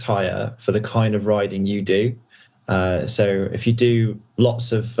right tire for the kind of riding you do. So if you do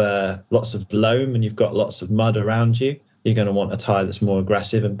lots of loam and you've got lots of mud around you, you're going to want a tire that's more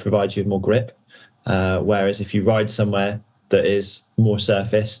aggressive and provides you with more grip. Whereas if you ride somewhere that is more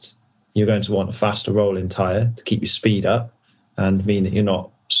surfaced, you're going to want a faster rolling tire to keep your speed up and mean that you're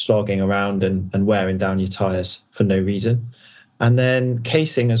not slogging around and wearing down your tires for no reason. And then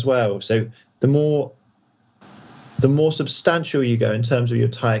casing as well. So the more substantial you go in terms of your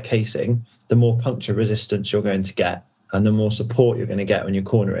tire casing, the more puncture resistance you're going to get and the more support you're going to get when you're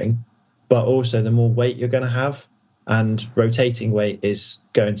cornering, but also the more weight you're going to have. And rotating weight is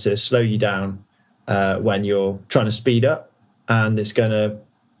going to slow you down when you're trying to speed up, and it's going to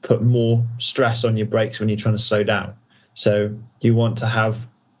put more stress on your brakes when you're trying to slow down. So you want to have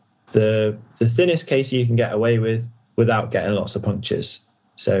the thinnest casing you can get away with without getting lots of punctures.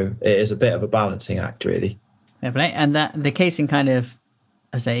 So it is a bit of a balancing act, really. And that the casing kind of,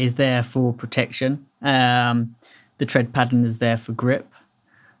 I say, is there for protection. The tread pattern is there for grip.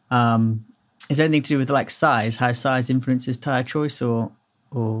 Is there anything to do with like size, how size influences tire choice, or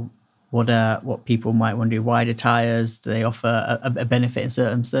what people might want to do? Wider tires, do they offer a benefit in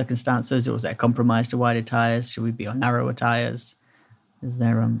certain circumstances, or is there a compromise to wider tires? Should we be on narrower tires? Is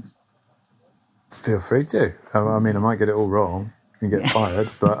there Feel free to. I mean, I might get it all wrong and get fired,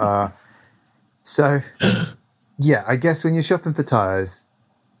 but so yeah, I guess when you're shopping for tires,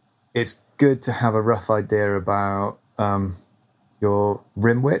 it's good to have a rough idea about your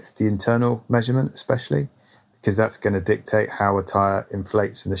rim width, the internal measurement especially, because that's going to dictate how a tire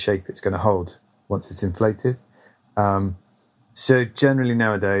inflates and the shape it's going to hold once it's inflated. So generally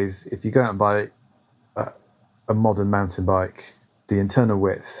nowadays, if you go out and buy a modern mountain bike, the internal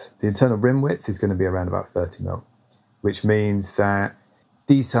rim width is going to be around about 30 mil, which means that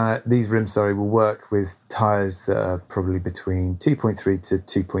these rims will work with tires that are probably between 2.3 to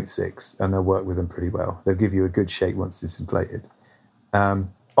 2.6, and they'll work with them pretty well. They'll give you a good shape once it's inflated.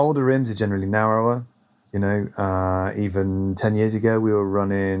 Older rims are generally narrower. Even 10 years ago, we were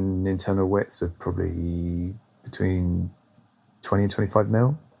running internal widths of probably between 20 and 25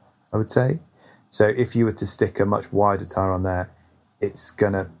 mil, I would say. So if you were to stick a much wider tire on there, it's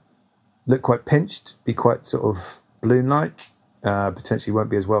going to look quite pinched, be quite sort of balloon-like, potentially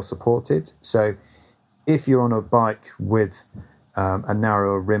won't be as well supported. So if you're on a bike with a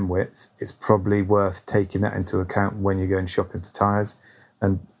narrower rim width, it's probably worth taking that into account when you're going shopping for tyres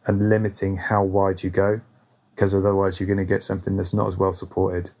and limiting how wide you go, because otherwise you're going to get something that's not as well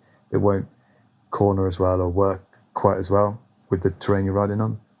supported. It won't corner as well or work quite as well with the terrain you're riding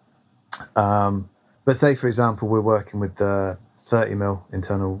on. But say, for example, we're working with the 30 mil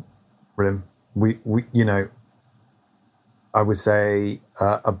internal rim. We I would say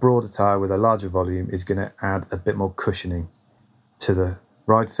a broader tyre with a larger volume is going to add a bit more cushioning to the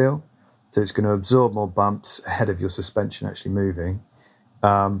ride feel. So it's going to absorb more bumps ahead of your suspension actually moving.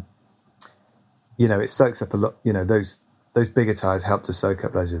 It soaks up a lot. Those bigger tyres help to soak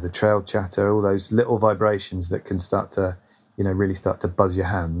up loads of the trail chatter, all those little vibrations that can start to, really start to buzz your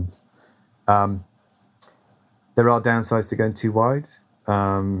hands. There are downsides to going too wide.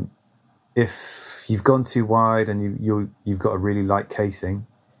 If you've gone too wide and you've got a really light casing,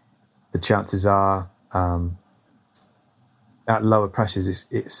 the chances are at lower pressures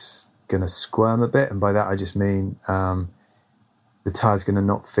it's going to squirm a bit, and by that I just mean the tire's going to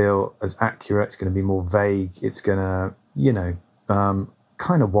not feel as accurate. It's going to be more vague. It's going to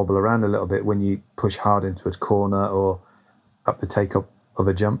kind of wobble around a little bit when you push hard into a corner or up the take-up of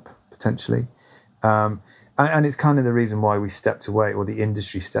a jump potentially. And it's kind of the reason why we stepped away, or the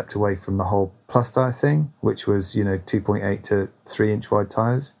industry stepped away from the whole plus tire thing, which was, 2.8 to 3 inch wide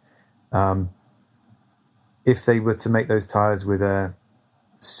tires. If they were to make those tires with a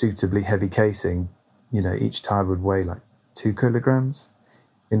suitably heavy casing, each tire would weigh like 2 kilograms.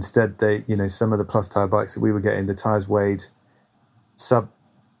 Instead, some of the plus tire bikes that we were getting, the tires weighed sub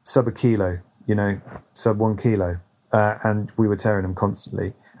a kilo, sub 1 kilo, and we were tearing them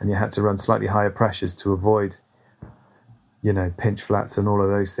constantly, and you had to run slightly higher pressures to avoid, pinch flats and all of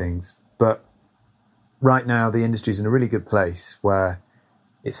those things. But right now the industry's in a really good place where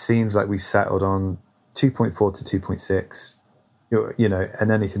it seems like we've settled on 2.4 to 2.6,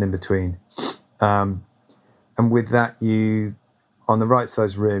 and anything in between. And with that, on the right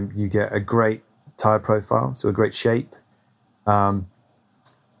size rim, you get a great tire profile, so a great shape.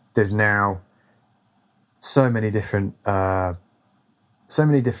 There's now so many different, not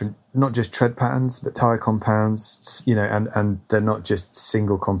just tread patterns, but tire compounds, and they're not just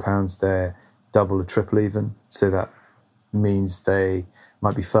single compounds, they're double or triple even. So that means they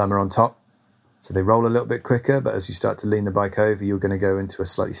might be firmer on top. So they roll a little bit quicker, but as you start to lean the bike over, you're going to go into a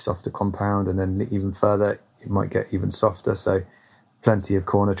slightly softer compound, and then even further, it might get even softer. So plenty of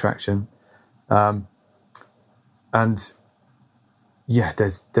corner traction. And yeah,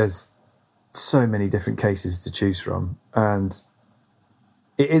 there's so many different cases to choose from. And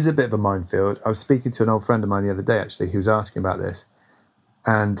it is a bit of a minefield. I was speaking to an old friend of mine the other day, actually, who was asking about this.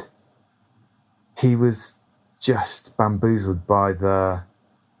 And he was just bamboozled by the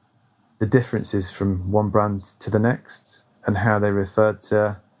differences from one brand to the next, and how they referred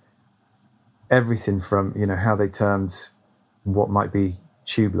to everything from, how they termed what might be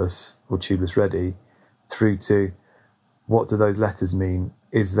tubeless or tubeless ready, through to what do those letters mean?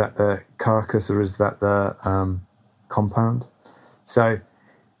 Is that the carcass or is that the compound? So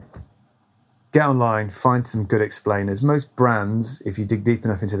get online, find some good explainers. Most brands, if you dig deep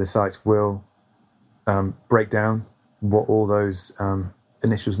enough into the sites, will break down what all those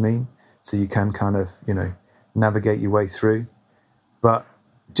initials mean, so you can kind of, navigate your way through. But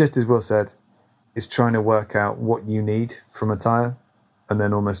just as Will said, it's trying to work out what you need from a tyre, and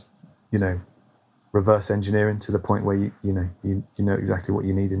then almost, reverse engineering to the point where you know exactly what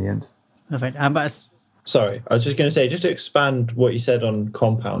you need in the end. Perfect. Sorry, I was just going to say, just to expand what you said on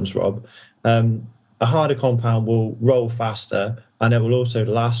compounds, Rob, a harder compound will roll faster and it will also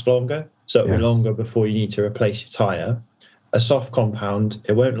last longer. So it'll be longer before you need to replace your tyre. A soft compound,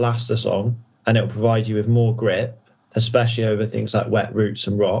 it won't last as long, and it'll provide you with more grip, especially over things like wet roots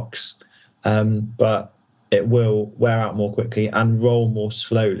and rocks. But it will wear out more quickly and roll more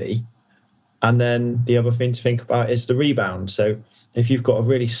slowly. And then the other thing to think about is the rebound. So if you've got a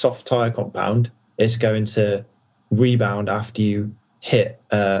really soft tyre compound, it's going to rebound after you hit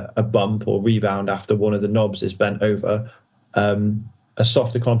a bump, or rebound after one of the knobs is bent over. A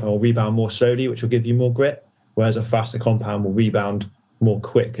softer compound will rebound more slowly, which will give you more grip, whereas a faster compound will rebound more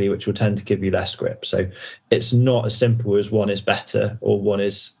quickly, which will tend to give you less grip. So it's not as simple as one is better or one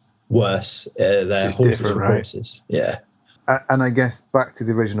is worse. They're horses and horses. Yeah. And I guess back to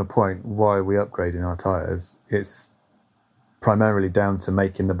the original point, why are we upgrading our tyres? It's primarily down to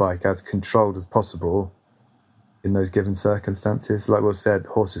making the bike as controlled as possible in those given circumstances. Like Will said,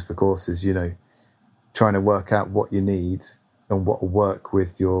 horses for courses, trying to work out what you need and what will work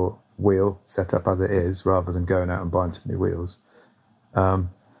with your wheel set up as it is, rather than going out and buying some new wheels.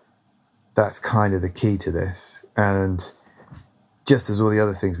 That's kind of the key to this. And just as all the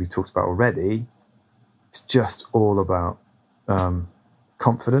other things we've talked about already, it's just all about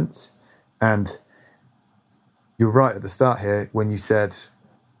confidence. And you're right at the start here when you said,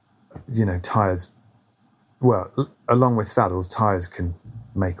 tyres, well, along with saddles, tyres can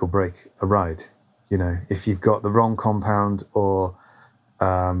make or break a ride. If you've got the wrong compound, or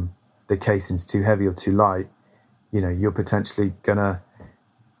the casing's too heavy or too light, you're potentially gonna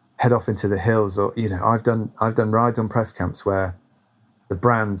head off into the hills. Or I've done rides on press camps where the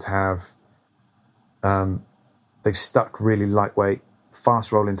brands have they've stuck really lightweight,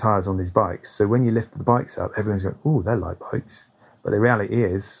 fast rolling tires on these bikes. So when you lift the bikes up, everyone's going, "Oh, they're light bikes." But the reality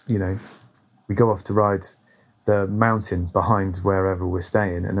is, we go off to ride the mountain behind wherever we're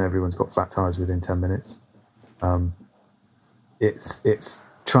staying, and everyone's got flat tires within 10 minutes. It's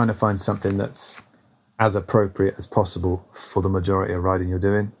trying to find something that's as appropriate as possible for the majority of riding you're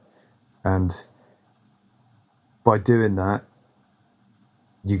doing. And by doing that,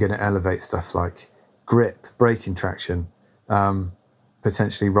 you're going to elevate stuff like grip, braking traction,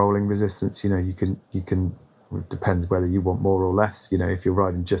 potentially rolling resistance. You can, it depends whether you want more or less. If you're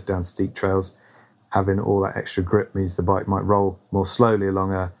riding just down steep trails, having all that extra grip means the bike might roll more slowly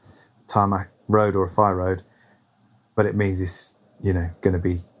along a tarmac road or a fire road, but it means it's, going to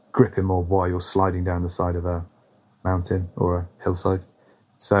be gripping more while you're sliding down the side of a mountain or a hillside.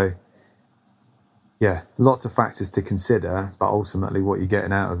 So, yeah, lots of factors to consider, but ultimately what you're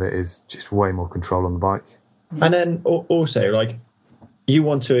getting out of it is just way more control on the bike. And then also, like,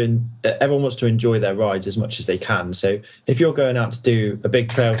 everyone wants to enjoy their rides as much as they can. So if you're going out to do a big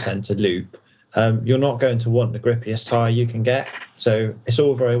trail centre loop, you're not going to want the grippiest tyre you can get. So it's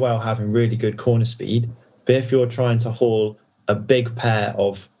all very well having really good corner speed, but if you're trying to haul a big pair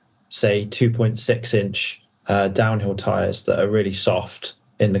of, say, 2.6-inch downhill tyres that are really soft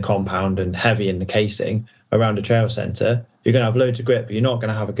in the compound and heavy in the casing around a trail centre, you're going to have loads of grip, but you're not going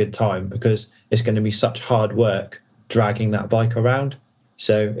to have a good time because it's going to be such hard work dragging that bike around.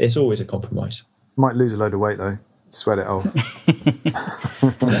 So it's always a compromise. Might lose a load of weight though. Sweat it off.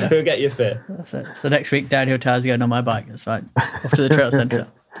 We'll get you fit. That's it. So next week, downhill tyres going on my bike. That's fine. Off to the trail centre.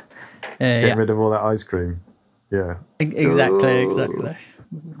 Get rid of all that ice cream. Yeah. Exactly.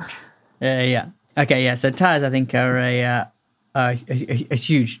 Yeah. Okay, yeah. So tyres, I think, are a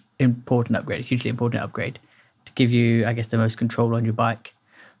hugely important upgrade to give you, I guess, the most control on your bike,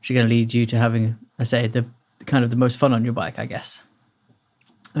 which are going to lead you to having, I say, the kind of the most fun on your bike, I guess.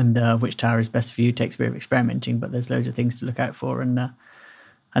 And which tyre is best for you takes a bit of experimenting, but there's loads of things to look out for. And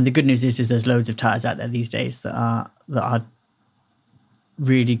the good news is there's loads of tyres out there these days that are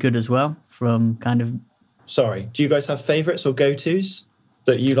really good as well. From kind of. Sorry, do you guys have favourites or go-tos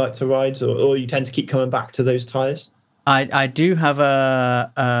that you like to ride, or you tend to keep coming back to those tyres? I do have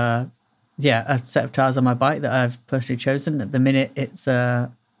a set of tyres on my bike that I've personally chosen. At the minute, it's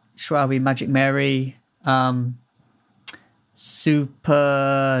a Schwalbe Magic Mary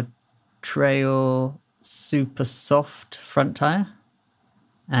Super Trail Super Soft front tyre,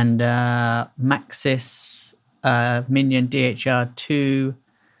 and Maxxis Minion DHR2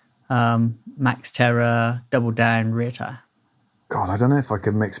 Max Terra Double Down rear tyre. God, I don't know if I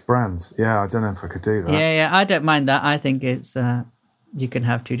could mix brands. Yeah, I don't know if I could do that. Yeah, I don't mind that. I think it's you can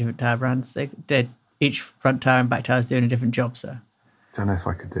have two different tyre brands. They're each front tyre and back tyre is doing a different job. So, don't know if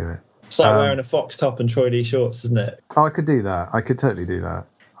I could do it. It's like wearing a fox top and Troy Lee shorts, isn't it? Oh, I could do that. I could totally do that.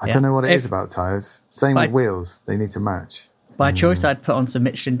 I don't know what it is about tyres. Same with wheels. They need to match. By choice, I'd put on some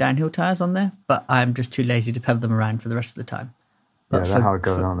Michelin downhill tyres on there, but I'm just too lazy to pedal them around for the rest of the time. But they're hard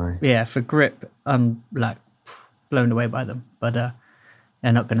going, aren't they? Yeah, for grip, I'm like blown away by them. But they're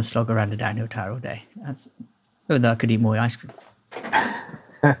not going to slog around a downhill tyre all day. Even though I could eat more ice cream.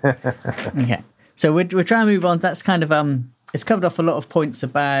 Okay, so we're trying to move on. That's kind of it's covered off a lot of points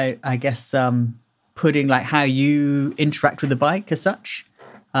about, I guess, putting like how you interact with the bike as such.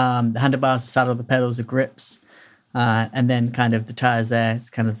 The handlebars, the saddle, the pedals, the grips, and then kind of the tyres there. It's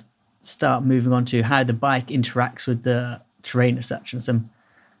kind of start moving on to how the bike interacts with the terrain as such. And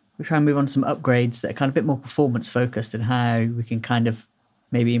we try and move on to some upgrades that are kind of a bit more performance focused and how we can kind of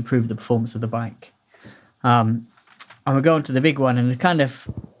maybe improve the performance of the bike. And we'll go on to the big one and kind of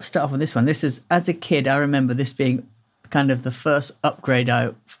start off with this one. This is, as a kid, I remember this being kind of the first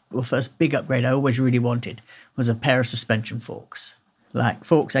big upgrade I always really wanted was a pair of suspension forks. Like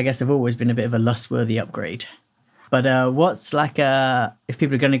forks, I guess, have always been a bit of a lust-worthy upgrade. But what's like if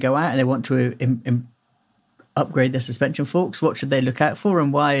people are going to go out and they want to upgrade their suspension forks, what should they look out for,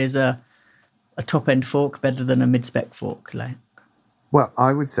 and why is a top-end fork better than a mid-spec fork? Like, well,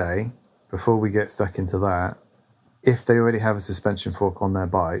 I would say, before we get stuck into that, if they already have a suspension fork on their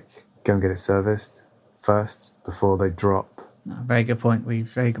bike, go and get it serviced first before they drop. Very good point,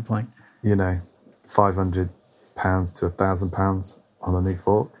 Reeves. Very good point. £500 to £1,000 on a new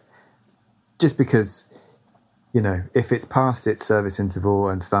fork. Just because, if it's past its service interval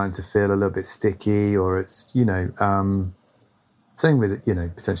and starting to feel a little bit sticky, or it's, same with,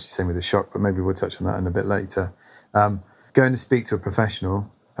 potentially same with the shock, but maybe we'll touch on that in a bit later. Going to speak to a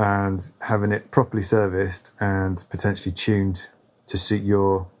professional and having it properly serviced and potentially tuned to suit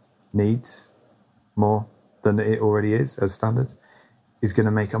your needs more than it already is as standard is going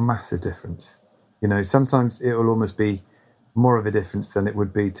to make a massive difference. Sometimes it will almost be more of a difference than it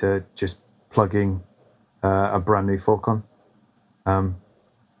would be to just plugging a brand new fork on.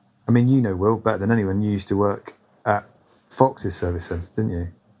 Will, better than anyone, you used to work at Fox's service centre, didn't you?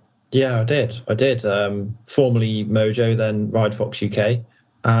 Yeah, I did. Formerly Mojo, then Ride Fox UK.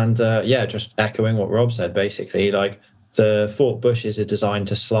 And just echoing what Rob said, basically, like the fork bushes are designed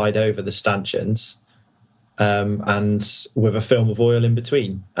to slide over the stanchions and with a film of oil in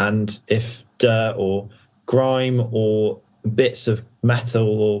between. And if dirt or grime or bits of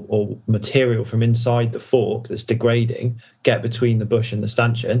metal or material from inside the fork that's degrading get between the bush and the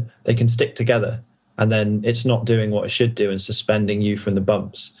stanchion, they can stick together. And then it's not doing what it should do and suspending you from the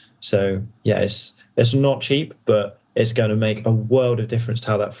bumps. So, yeah, it's not cheap, but it's going to make a world of difference to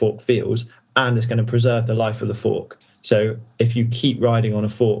how that fork feels, and it's going to preserve the life of the fork. So if you keep riding on a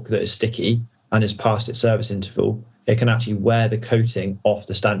fork that is sticky and is past its service interval, it can actually wear the coating off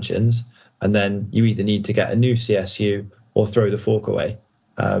the stanchions, and then you either need to get a new CSU or throw the fork away.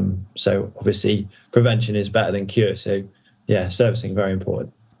 So obviously prevention is better than cure. So yeah, servicing very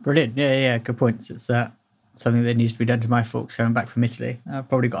important. Brilliant. Yeah, good points. It's something that needs to be done to my forks coming back from Italy. I've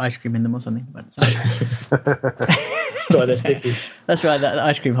probably got ice cream in them or something. But That's why they're sticky. That's right. That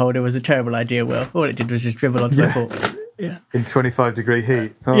ice cream holder was a terrible idea, Will. All it did was just dribble onto my forks. Yeah. In 25-degree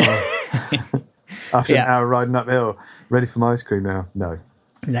heat. Oh. After an hour riding uphill, ready for my ice cream now. No.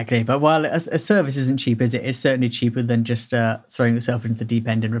 Exactly. But while a service isn't cheap, is it? It's certainly cheaper than just throwing yourself into the deep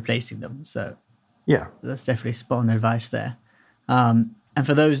end and replacing them. So yeah, that's definitely spot on advice there. And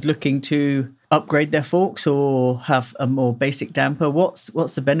for those looking to upgrade their forks or have a more basic damper, what's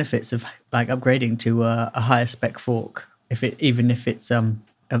the benefits of like upgrading to a higher spec fork? Even if it's a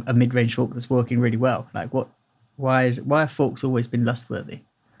mid-range fork that's working really well, like why have forks always been lustworthy?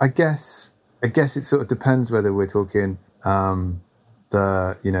 I guess it sort of depends whether we're talking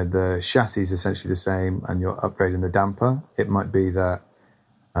the chassis is essentially the same and you're upgrading the damper. It might be that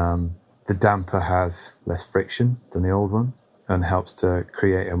the damper has less friction than the old one and helps to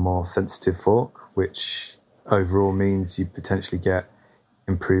create a more sensitive fork, which overall means you potentially get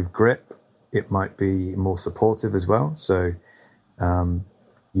improved grip. It might be more supportive as well. So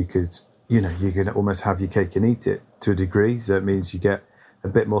you could almost have your cake and eat it to a degree. So it means you get a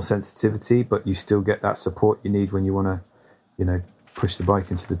bit more sensitivity, but you still get that support you need when you want to, push the bike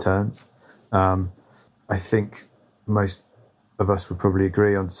into the turns. I think most of us would probably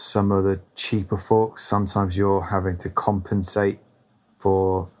agree on some of the cheaper forks. Sometimes you're having to compensate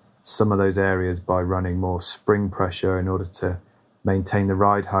for some of those areas by running more spring pressure in order to maintain the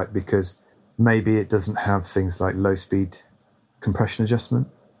ride height, because maybe it doesn't have things like low speed compression adjustment.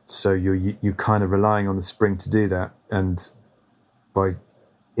 So you're kind of relying on the spring to do that. And by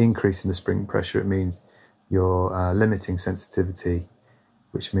increasing the spring pressure, it means you're limiting sensitivity,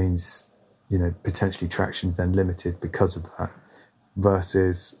 which means, potentially traction's then limited because of that,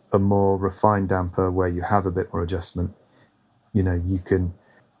 versus a more refined damper where you have a bit more adjustment. You can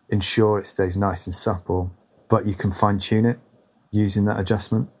ensure it stays nice and supple, but you can fine tune it using that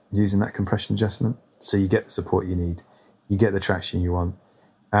adjustment, using that compression adjustment. So you get the support you need, you get the traction you want.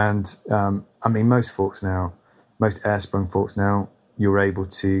 And most forks now, most air sprung forks now, you're able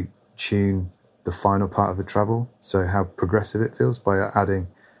to tune the final part of the travel, so how progressive it feels, by adding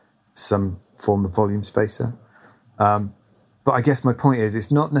some form of volume spacer. But I guess my point is,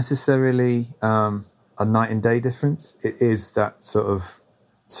 it's not necessarily a night and day difference. It is that sort of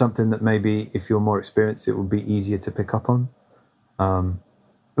something that maybe if you're more experienced, it will be easier to pick up on.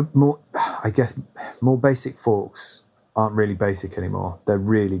 But more basic forks aren't really basic anymore. They're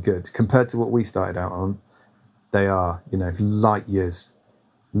really good compared to what we started out on. They are, light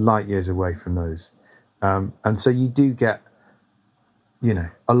years away from those. And so you do get,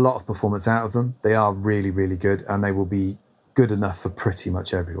 a lot of performance out of them. They are really, really good, and they will be good enough for pretty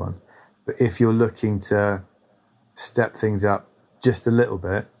much everyone. But if you're looking to step things up just a little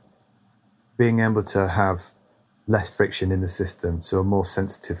bit, being able to have less friction in the system, so a more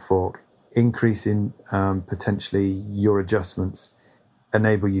sensitive fork, increasing potentially your adjustments,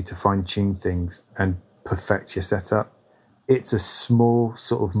 enable you to fine tune things and perfect your setup. It's a small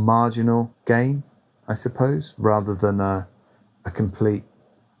sort of marginal gain, I suppose, rather than a complete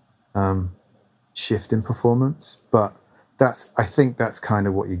shift in performance. But I think that's kind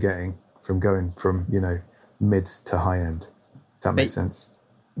of what you're getting from going from, mid to high end. If that makes sense.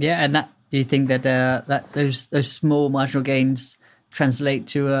 Yeah, and that you think that that those small marginal gains translate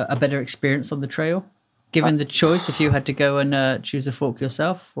to a better experience on the trail? Given the choice, if you had to go and choose a fork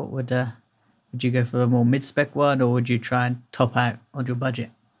yourself, what would you go for, a more mid-spec one, or would you try and top out on your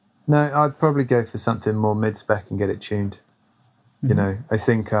budget? No, I'd probably go for something more mid-spec and get it tuned. Mm-hmm. I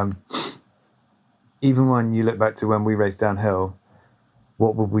think even when you look back to when we raced downhill,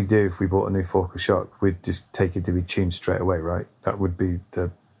 what would we do if we bought a new fork or shock? We'd just take it to be tuned straight away, right? That would be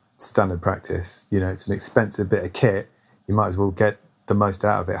the standard practice. It's an expensive bit of kit. You might as well get the most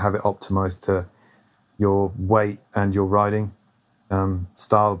out of it, have it optimized to your weight and your riding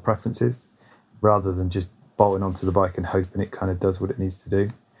style preferences, rather than just bolting onto the bike and hoping it kind of does what it needs to do.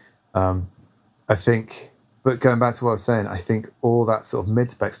 I think, but going back to what I was saying, I think all that sort of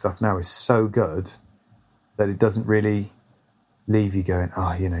mid-spec stuff now is so good that it doesn't really leave you going,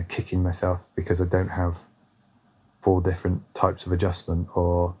 kicking myself because I don't have 4 different types of adjustment,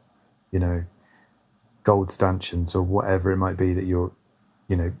 or, gold stanchions, or whatever it might be that you're,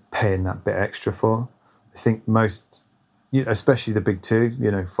 paying that bit extra for. I think most, especially the big two,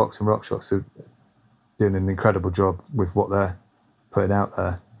 Fox and RockShox, are doing an incredible job with what they're putting out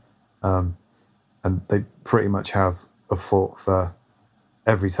there. And they pretty much have a fork for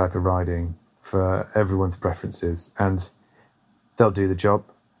every type of riding, for everyone's preferences. And they'll do the job.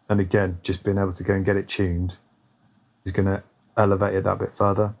 And again, just being able to go and get it tuned is going to elevate it that bit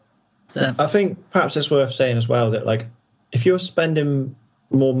further. So, I think perhaps it's worth saying as well that, like, if you're spending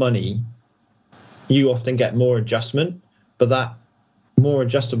more money, you often get more adjustment, but that more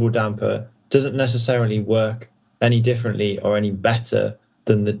adjustable damper doesn't necessarily work any differently or any better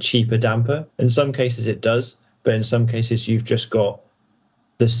than the cheaper damper. In some cases it does, but in some cases you've just got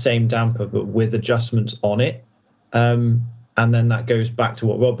the same damper but with adjustments on it. And then that goes back to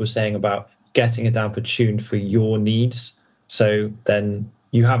what Rob was saying about getting a damper tuned for your needs. So then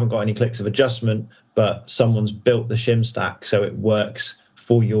you haven't got any clicks of adjustment, but someone's built the shim stack so it works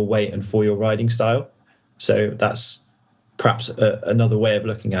for your weight and for your riding style. So that's perhaps another way of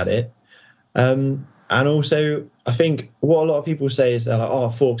looking at it. And also, I think what a lot of people say is they're like, oh,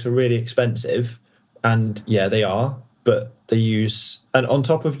 forks are really expensive. And yeah, they are. But they use, and on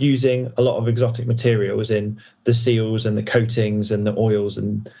top of using a lot of exotic materials in the seals and the coatings and the oils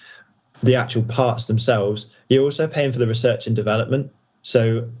and the actual parts themselves, you're also paying for the research and development.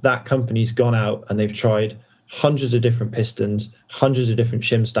 So that company's gone out and they've tried hundreds of different pistons, hundreds of different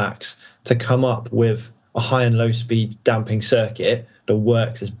shim stacks to come up with a high and low speed damping circuit that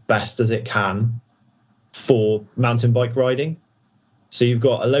works as best as it can for mountain bike riding. So you've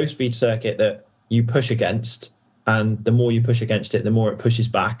got a low speed circuit that you push against, and the more you push against it, the more it pushes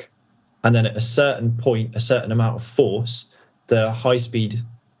back. And then at a certain point, a certain amount of force, the high speed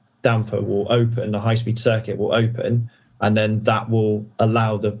damper will open, the high speed circuit will open, and then that will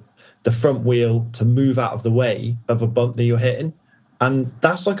allow the front wheel to move out of the way of a bump that you're hitting. And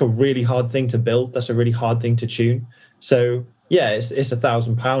that's like a really hard thing to build. That's a really hard thing to tune. So yeah, it's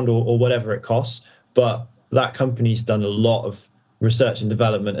 £1,000 or whatever it costs, but that company's done a lot of research and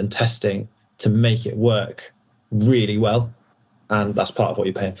development and testing to make it work really well. And that's part of what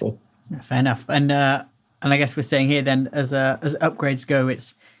you're paying for. fair enough. And I guess we're saying here then, as upgrades go,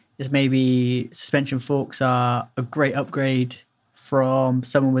 it's maybe suspension forks are a great upgrade from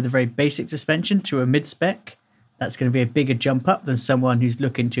someone with a very basic suspension to a mid-spec. That's going to be a bigger jump up than someone who's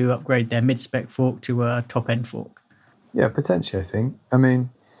looking to upgrade their mid-spec fork to a top-end fork. Yeah, potentially, I think. I mean,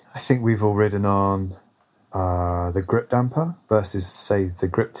 I think we've all ridden on the grip damper versus, say, the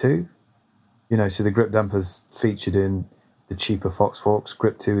Grip 2. You know, so the grip damper's featured in the cheaper Fox forks.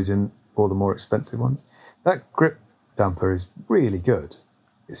 Grip 2 is in all the more expensive ones. That grip damper is really good.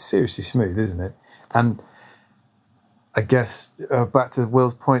 It's seriously smooth, isn't it? And I guess back to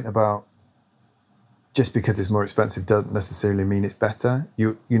Will's point about just because it's more expensive doesn't necessarily mean it's better.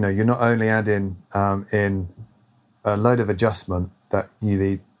 You know, you're not only adding in a load of adjustment that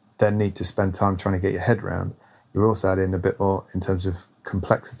you then need to spend time trying to get your head around, you're also adding a bit more in terms of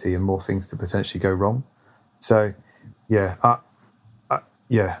complexity and more things to potentially go wrong. So, yeah,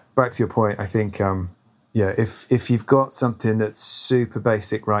 back to your point, I think, if you've got something that's super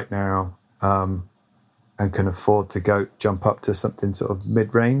basic right now and can afford to jump up to something sort of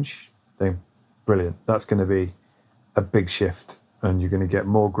mid-range, then brilliant. That's going to be a big shift, and you're going to get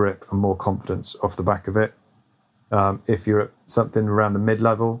more grip and more confidence off the back of it. If you're at something around the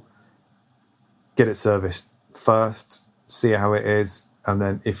mid-level, get it serviced first, see how it is, and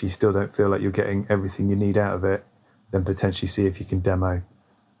then if you still don't feel like you're getting everything you need out of it, then potentially see if you can demo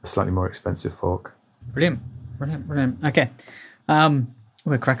a slightly more expensive fork. Brilliant. Okay,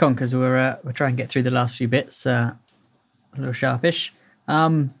 we'll crack on because we're trying to get through the last few bits a little sharpish.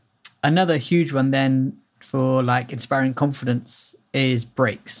 Another huge one then for like inspiring confidence is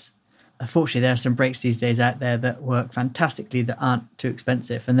brakes. Unfortunately, there are some brakes these days out there that work fantastically that aren't too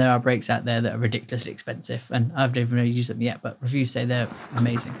expensive, and there are brakes out there that are ridiculously expensive, and I've never really used them yet, but reviews say they're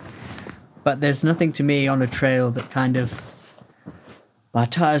amazing. But there's nothing to me on a trail that kind of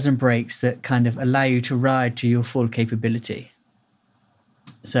tires and brakes that kind of allow you to ride to your full capability.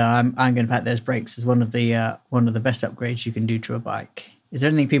 So I'm going to pack those brakes as one of the best upgrades you can do to a bike. Is there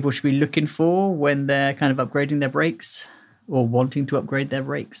anything people should be looking for when they're kind of upgrading their brakes or wanting to upgrade their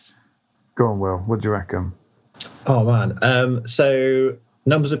brakes? Go on, Will. What do you reckon? Oh, man. So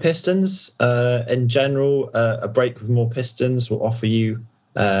numbers of pistons. In general, a brake with more pistons will offer you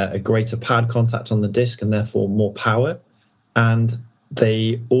a greater pad contact on the disc and therefore more power. And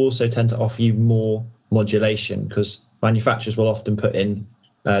they also tend to offer you more modulation because manufacturers will often put in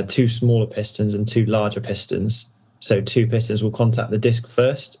 2 smaller pistons and 2 larger pistons. So 2 pistons will contact the disc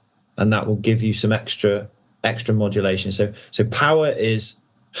first, and that will give you some extra modulation. So power is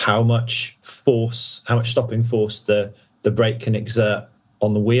how much stopping force the brake can exert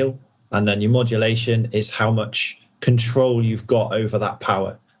on the wheel, and then your modulation is how much control you've got over that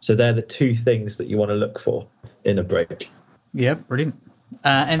power. So they're the 2 things that you want to look for in a brake. Yeah, brilliant.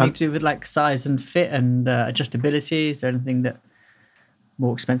 Anything to do with like size and fit and adjustability? Is there anything that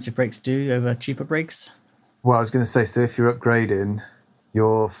more expensive brakes do over cheaper brakes? Well, I was going to say, so if you're upgrading,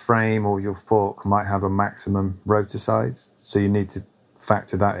 your frame or your fork might have a maximum rotor size, so you need to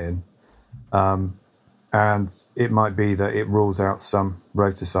factor that in. And it might be that it rules out some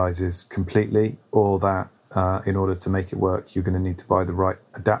rotor sizes completely, or that in order to make it work, you're going to need to buy the right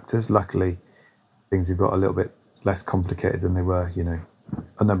adapters. Luckily, things have got a little bit less complicated than they were,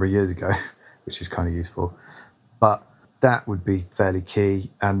 a number of years ago, which is kind of useful. But that would be fairly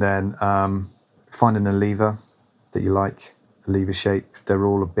key. And then finding a lever that you like, a lever shape. They're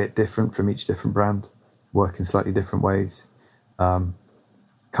all a bit different from each different brand, work in slightly different ways. Kind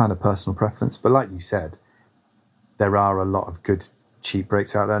of personal preference. But like you said, there are a lot of good cheap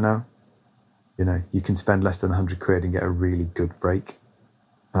brakes out there now. You can spend less than 100 quid and get a really good brake.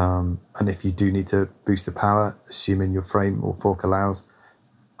 And if you do need to boost the power, assuming your frame or fork allows,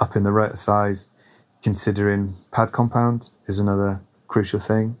 up in the rotor size, considering pad compound is another crucial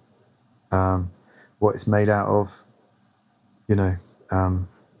thing. What it's made out of,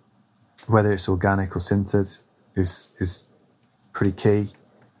 whether it's organic or sintered is pretty key.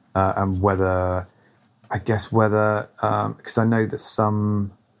 And whether, because I know that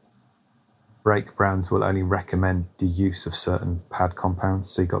some brake brands will only recommend the use of certain pad compounds,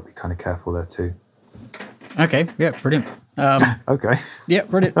 so you've got to be kind of careful there too. Okay, yeah, brilliant. Okay. Yeah,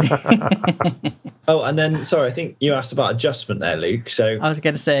 brilliant. Oh, and then, sorry, I think you asked about adjustment there, Luke. So I was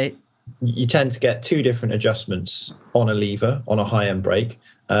going to say, you tend to get two different adjustments on a lever, on a high-end brake,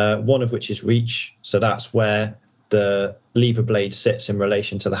 one of which is reach. So that's where the lever blade sits in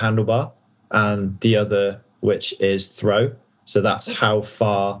relation to the handlebar, and the other, which is throw. So that's how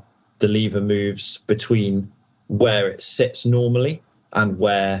far the lever moves between where it sits normally and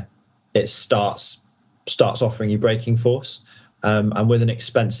where it starts offering you braking force. And with an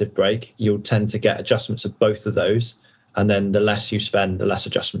expensive brake, you'll tend to get adjustments of both of those. And then the less you spend, the less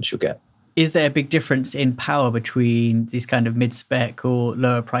adjustments you'll get. Is there a big difference in power between these kind of mid-spec or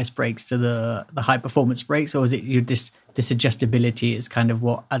lower price brakes to the high performance brakes, or is it this adjustability is kind of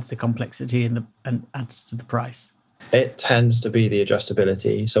what adds the complexity and adds to the price? It tends to be the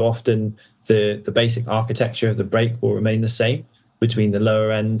adjustability. So often the basic architecture of the brake will remain the same between the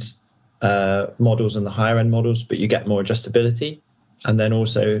lower end models and the higher end models, but you get more adjustability. And then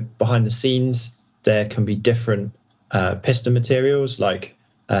also behind the scenes, there can be different piston materials like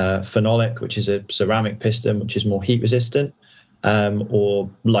phenolic, which is a ceramic piston, which is more heat resistant, or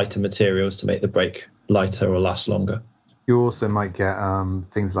lighter materials to make the brake lighter or last longer. You also might get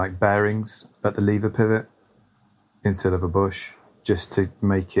things like bearings at the lever pivot instead of a bush, just to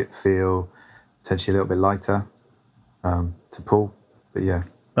make it feel potentially a little bit lighter to pull. But yeah.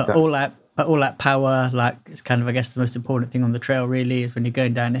 But all that power, like, it's kind of, I guess, the most important thing on the trail really is when you're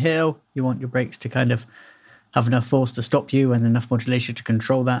going down a hill, you want your brakes to kind of have enough force to stop you and enough modulation to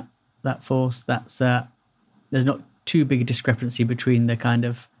control that force. That's there's not too big a discrepancy between the kind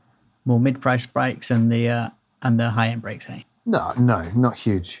of more mid-price brakes and the high-end brakes, hey? No, not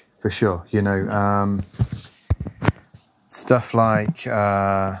huge for sure. Stuff like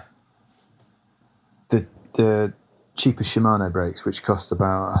the cheaper Shimano brakes, which cost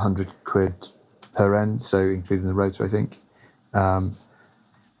about 100 quid per end, so including the rotor, I think.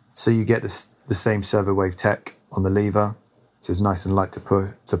 So you get the same servo wave tech on the lever, so it's nice and light to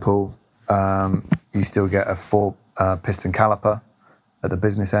pull. You still get a 4 piston caliper at the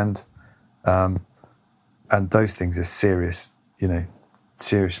business end, and those things are seriously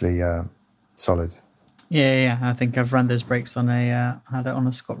solid. Yeah. I think I've run those brakes on had it on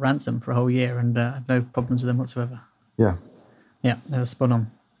a Scott Ransom for a whole year and had no problems with them whatsoever. Yeah, they were spot on.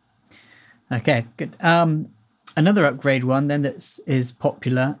 Okay, good. Another upgrade one then is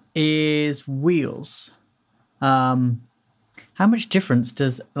popular is wheels. How much difference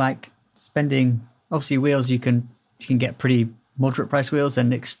does spending? Obviously, wheels you can get pretty moderate price wheels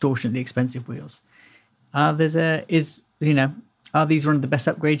and extortionately expensive wheels. Are these one of the best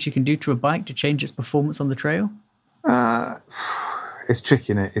upgrades you can do to a bike to change its performance on the trail? It's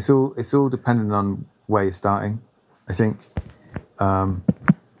tricky, isn't it? It's all dependent on where you're starting. I think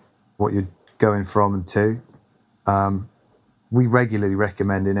what you're going from and to. We regularly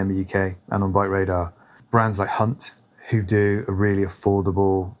recommend in MBUK and on Bike Radar brands like Hunt, who do a really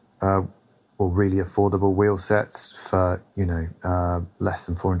affordable wheel sets for less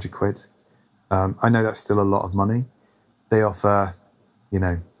than 400 quid. I know that's still a lot of money. They offer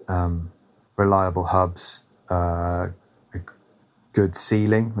reliable hubs, good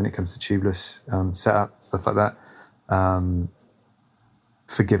sealing when it comes to tubeless setup, stuff like that.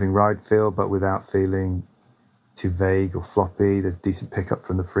 Forgiving ride feel, but without feeling too vague or floppy. There's decent pickup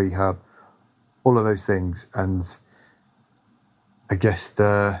from the free hub, all of those things. And I guess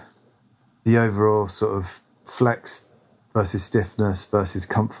the overall sort of flex versus stiffness versus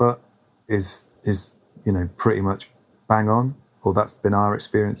comfort is pretty much bang on, or that's been our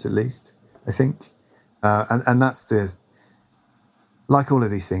experience at least, I think. And that's like all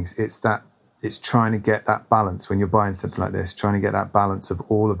of these things, it's trying to get that balance when you're buying something like this, trying to get that balance of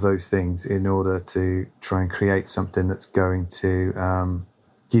all of those things in order to try and create something that's going to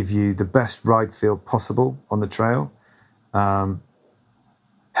give you the best ride feel possible on the trail,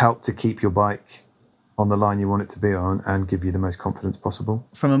 help to keep your bike on the line you want it to be on, and give you the most confidence possible.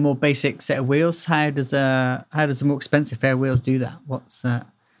 From a more basic set of wheels, how does a more expensive pair of wheels do that? What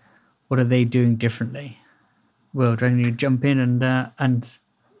are they doing differently? Will, do you jump in and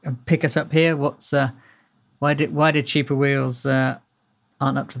pick us up here? Why did cheaper wheels aren't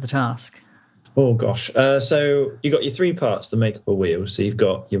up to the task? Oh gosh, so you got your three parts that make up a wheel. So you've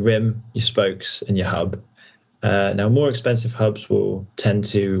got your rim, your spokes, and your hub. Now, more expensive hubs will tend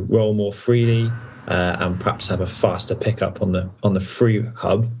to roll more freely and perhaps have a faster pickup on the free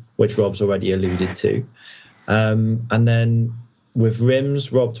hub, which Rob's already alluded to. And then with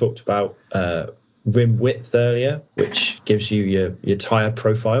rims, Rob talked about rim width earlier, which gives you your tyre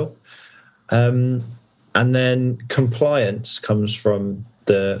profile. And then compliance comes from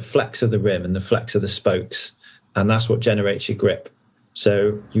the flex of the rim and the flex of the spokes, and that's what generates your grip.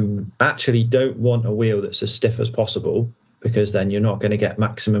 So you actually don't want a wheel that's as stiff as possible, because then you're not going to get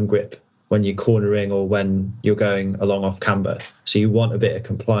maximum grip when you're cornering or when you're going along off camber. So you want a bit of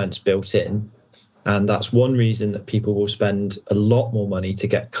compliance built in. And that's one reason that people will spend a lot more money to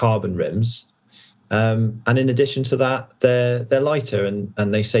get carbon rims. And in addition to that, they're lighter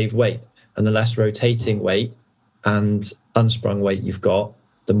and they save weight. And the less rotating weight and unsprung weight you've got,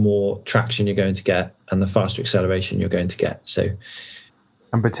 the more traction you're going to get and the faster acceleration you're going to get.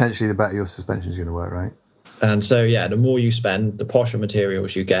 And potentially the better your suspension is going to work, right? And so, yeah, the more you spend, the posher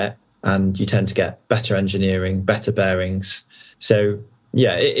materials you get, and you tend to get better engineering, better bearings. So,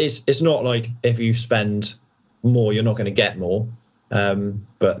 yeah, it's not like if you spend more, you're not going to get more.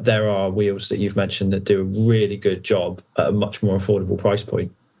 But there are wheels that you've mentioned that do a really good job at a much more affordable price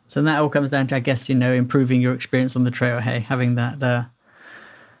point. So that all comes down to, I guess, improving your experience on the trail. Hey, having that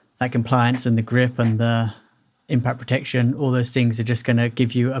compliance and the grip and the impact protection, all those things are just going to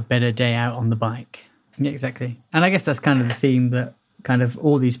give you a better day out on the bike. Yeah, exactly. And I guess that's kind of the theme, that kind of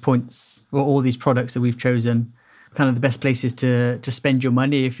all these points or all these products that we've chosen, kind of the best places to spend your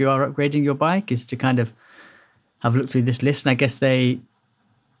money if you are upgrading your bike is to kind of have a look through this list. And I guess they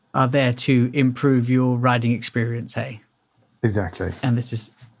are there to improve your riding experience, hey? Exactly. And this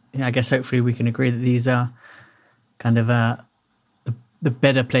is, I guess hopefully we can agree that these are kind of the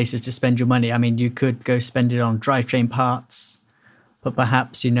better places to spend your money. I mean, you could go spend it on drivetrain parts, but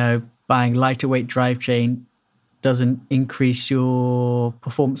perhaps, buying lighter weight drivetrain doesn't increase your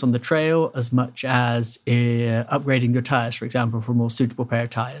performance on the trail as much as upgrading your tires, for example, for a more suitable pair of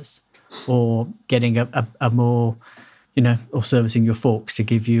tires, or getting a more, or servicing your forks to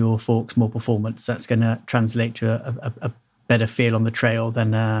give your forks more performance. That's going to translate to a better feel on the trail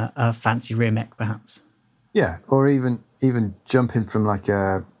than a fancy rear mech, perhaps. Yeah, or even jumping from like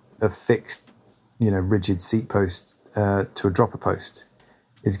a fixed, rigid seat post to a dropper post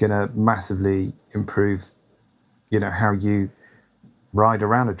is going to massively improve, how you ride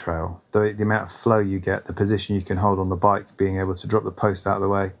around a trail. The amount of flow you get, the position you can hold on the bike, being able to drop the post out of the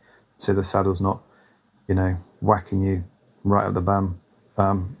way so the saddle's not, whacking you right up the bum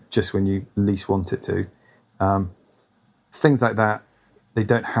just when you least want it to. Things like that, they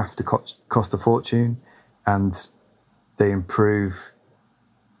don't have to cost a fortune, and they improve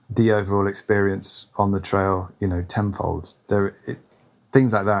the overall experience on the trail, tenfold.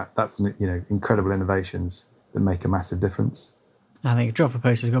 Things like that, that's, incredible innovations that make a massive difference. I think a dropper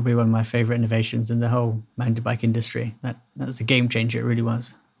post has got to be one of my favourite innovations in the whole mountain bike industry. That was a game changer, it really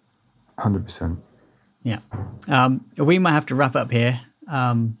was. 100%. Yeah. We might have to wrap up here.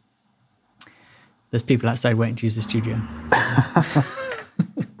 There's people outside waiting to use the studio.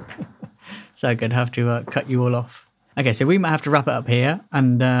 So I'm going to have to cut you all off. Okay, so we might have to wrap it up here,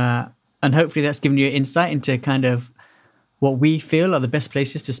 and hopefully that's given you insight into kind of what we feel are the best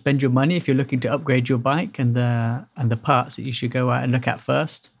places to spend your money if you're looking to upgrade your bike, and the parts that you should go out and look at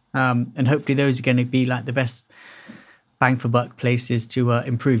first. And hopefully those are going to be like the best bang for buck places to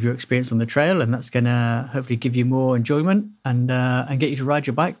improve your experience on the trail, and that's going to hopefully give you more enjoyment and get you to ride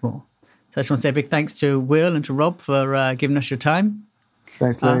your bike more. So I just want to say a big thanks to Will and to Rob for giving us your time.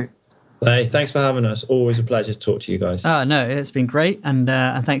 Thanks, Luke. Hey, thanks for having us. Always a pleasure to talk to you guys. Oh, no, it's been great. And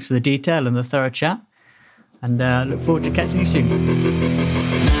thanks for the detail and the thorough chat. And look forward to catching you soon.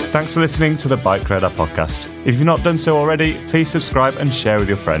 Thanks for listening to the Bike Radar podcast. If you've not done so already, please subscribe and share with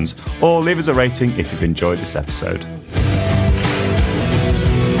your friends, or leave us a rating if you've enjoyed this episode.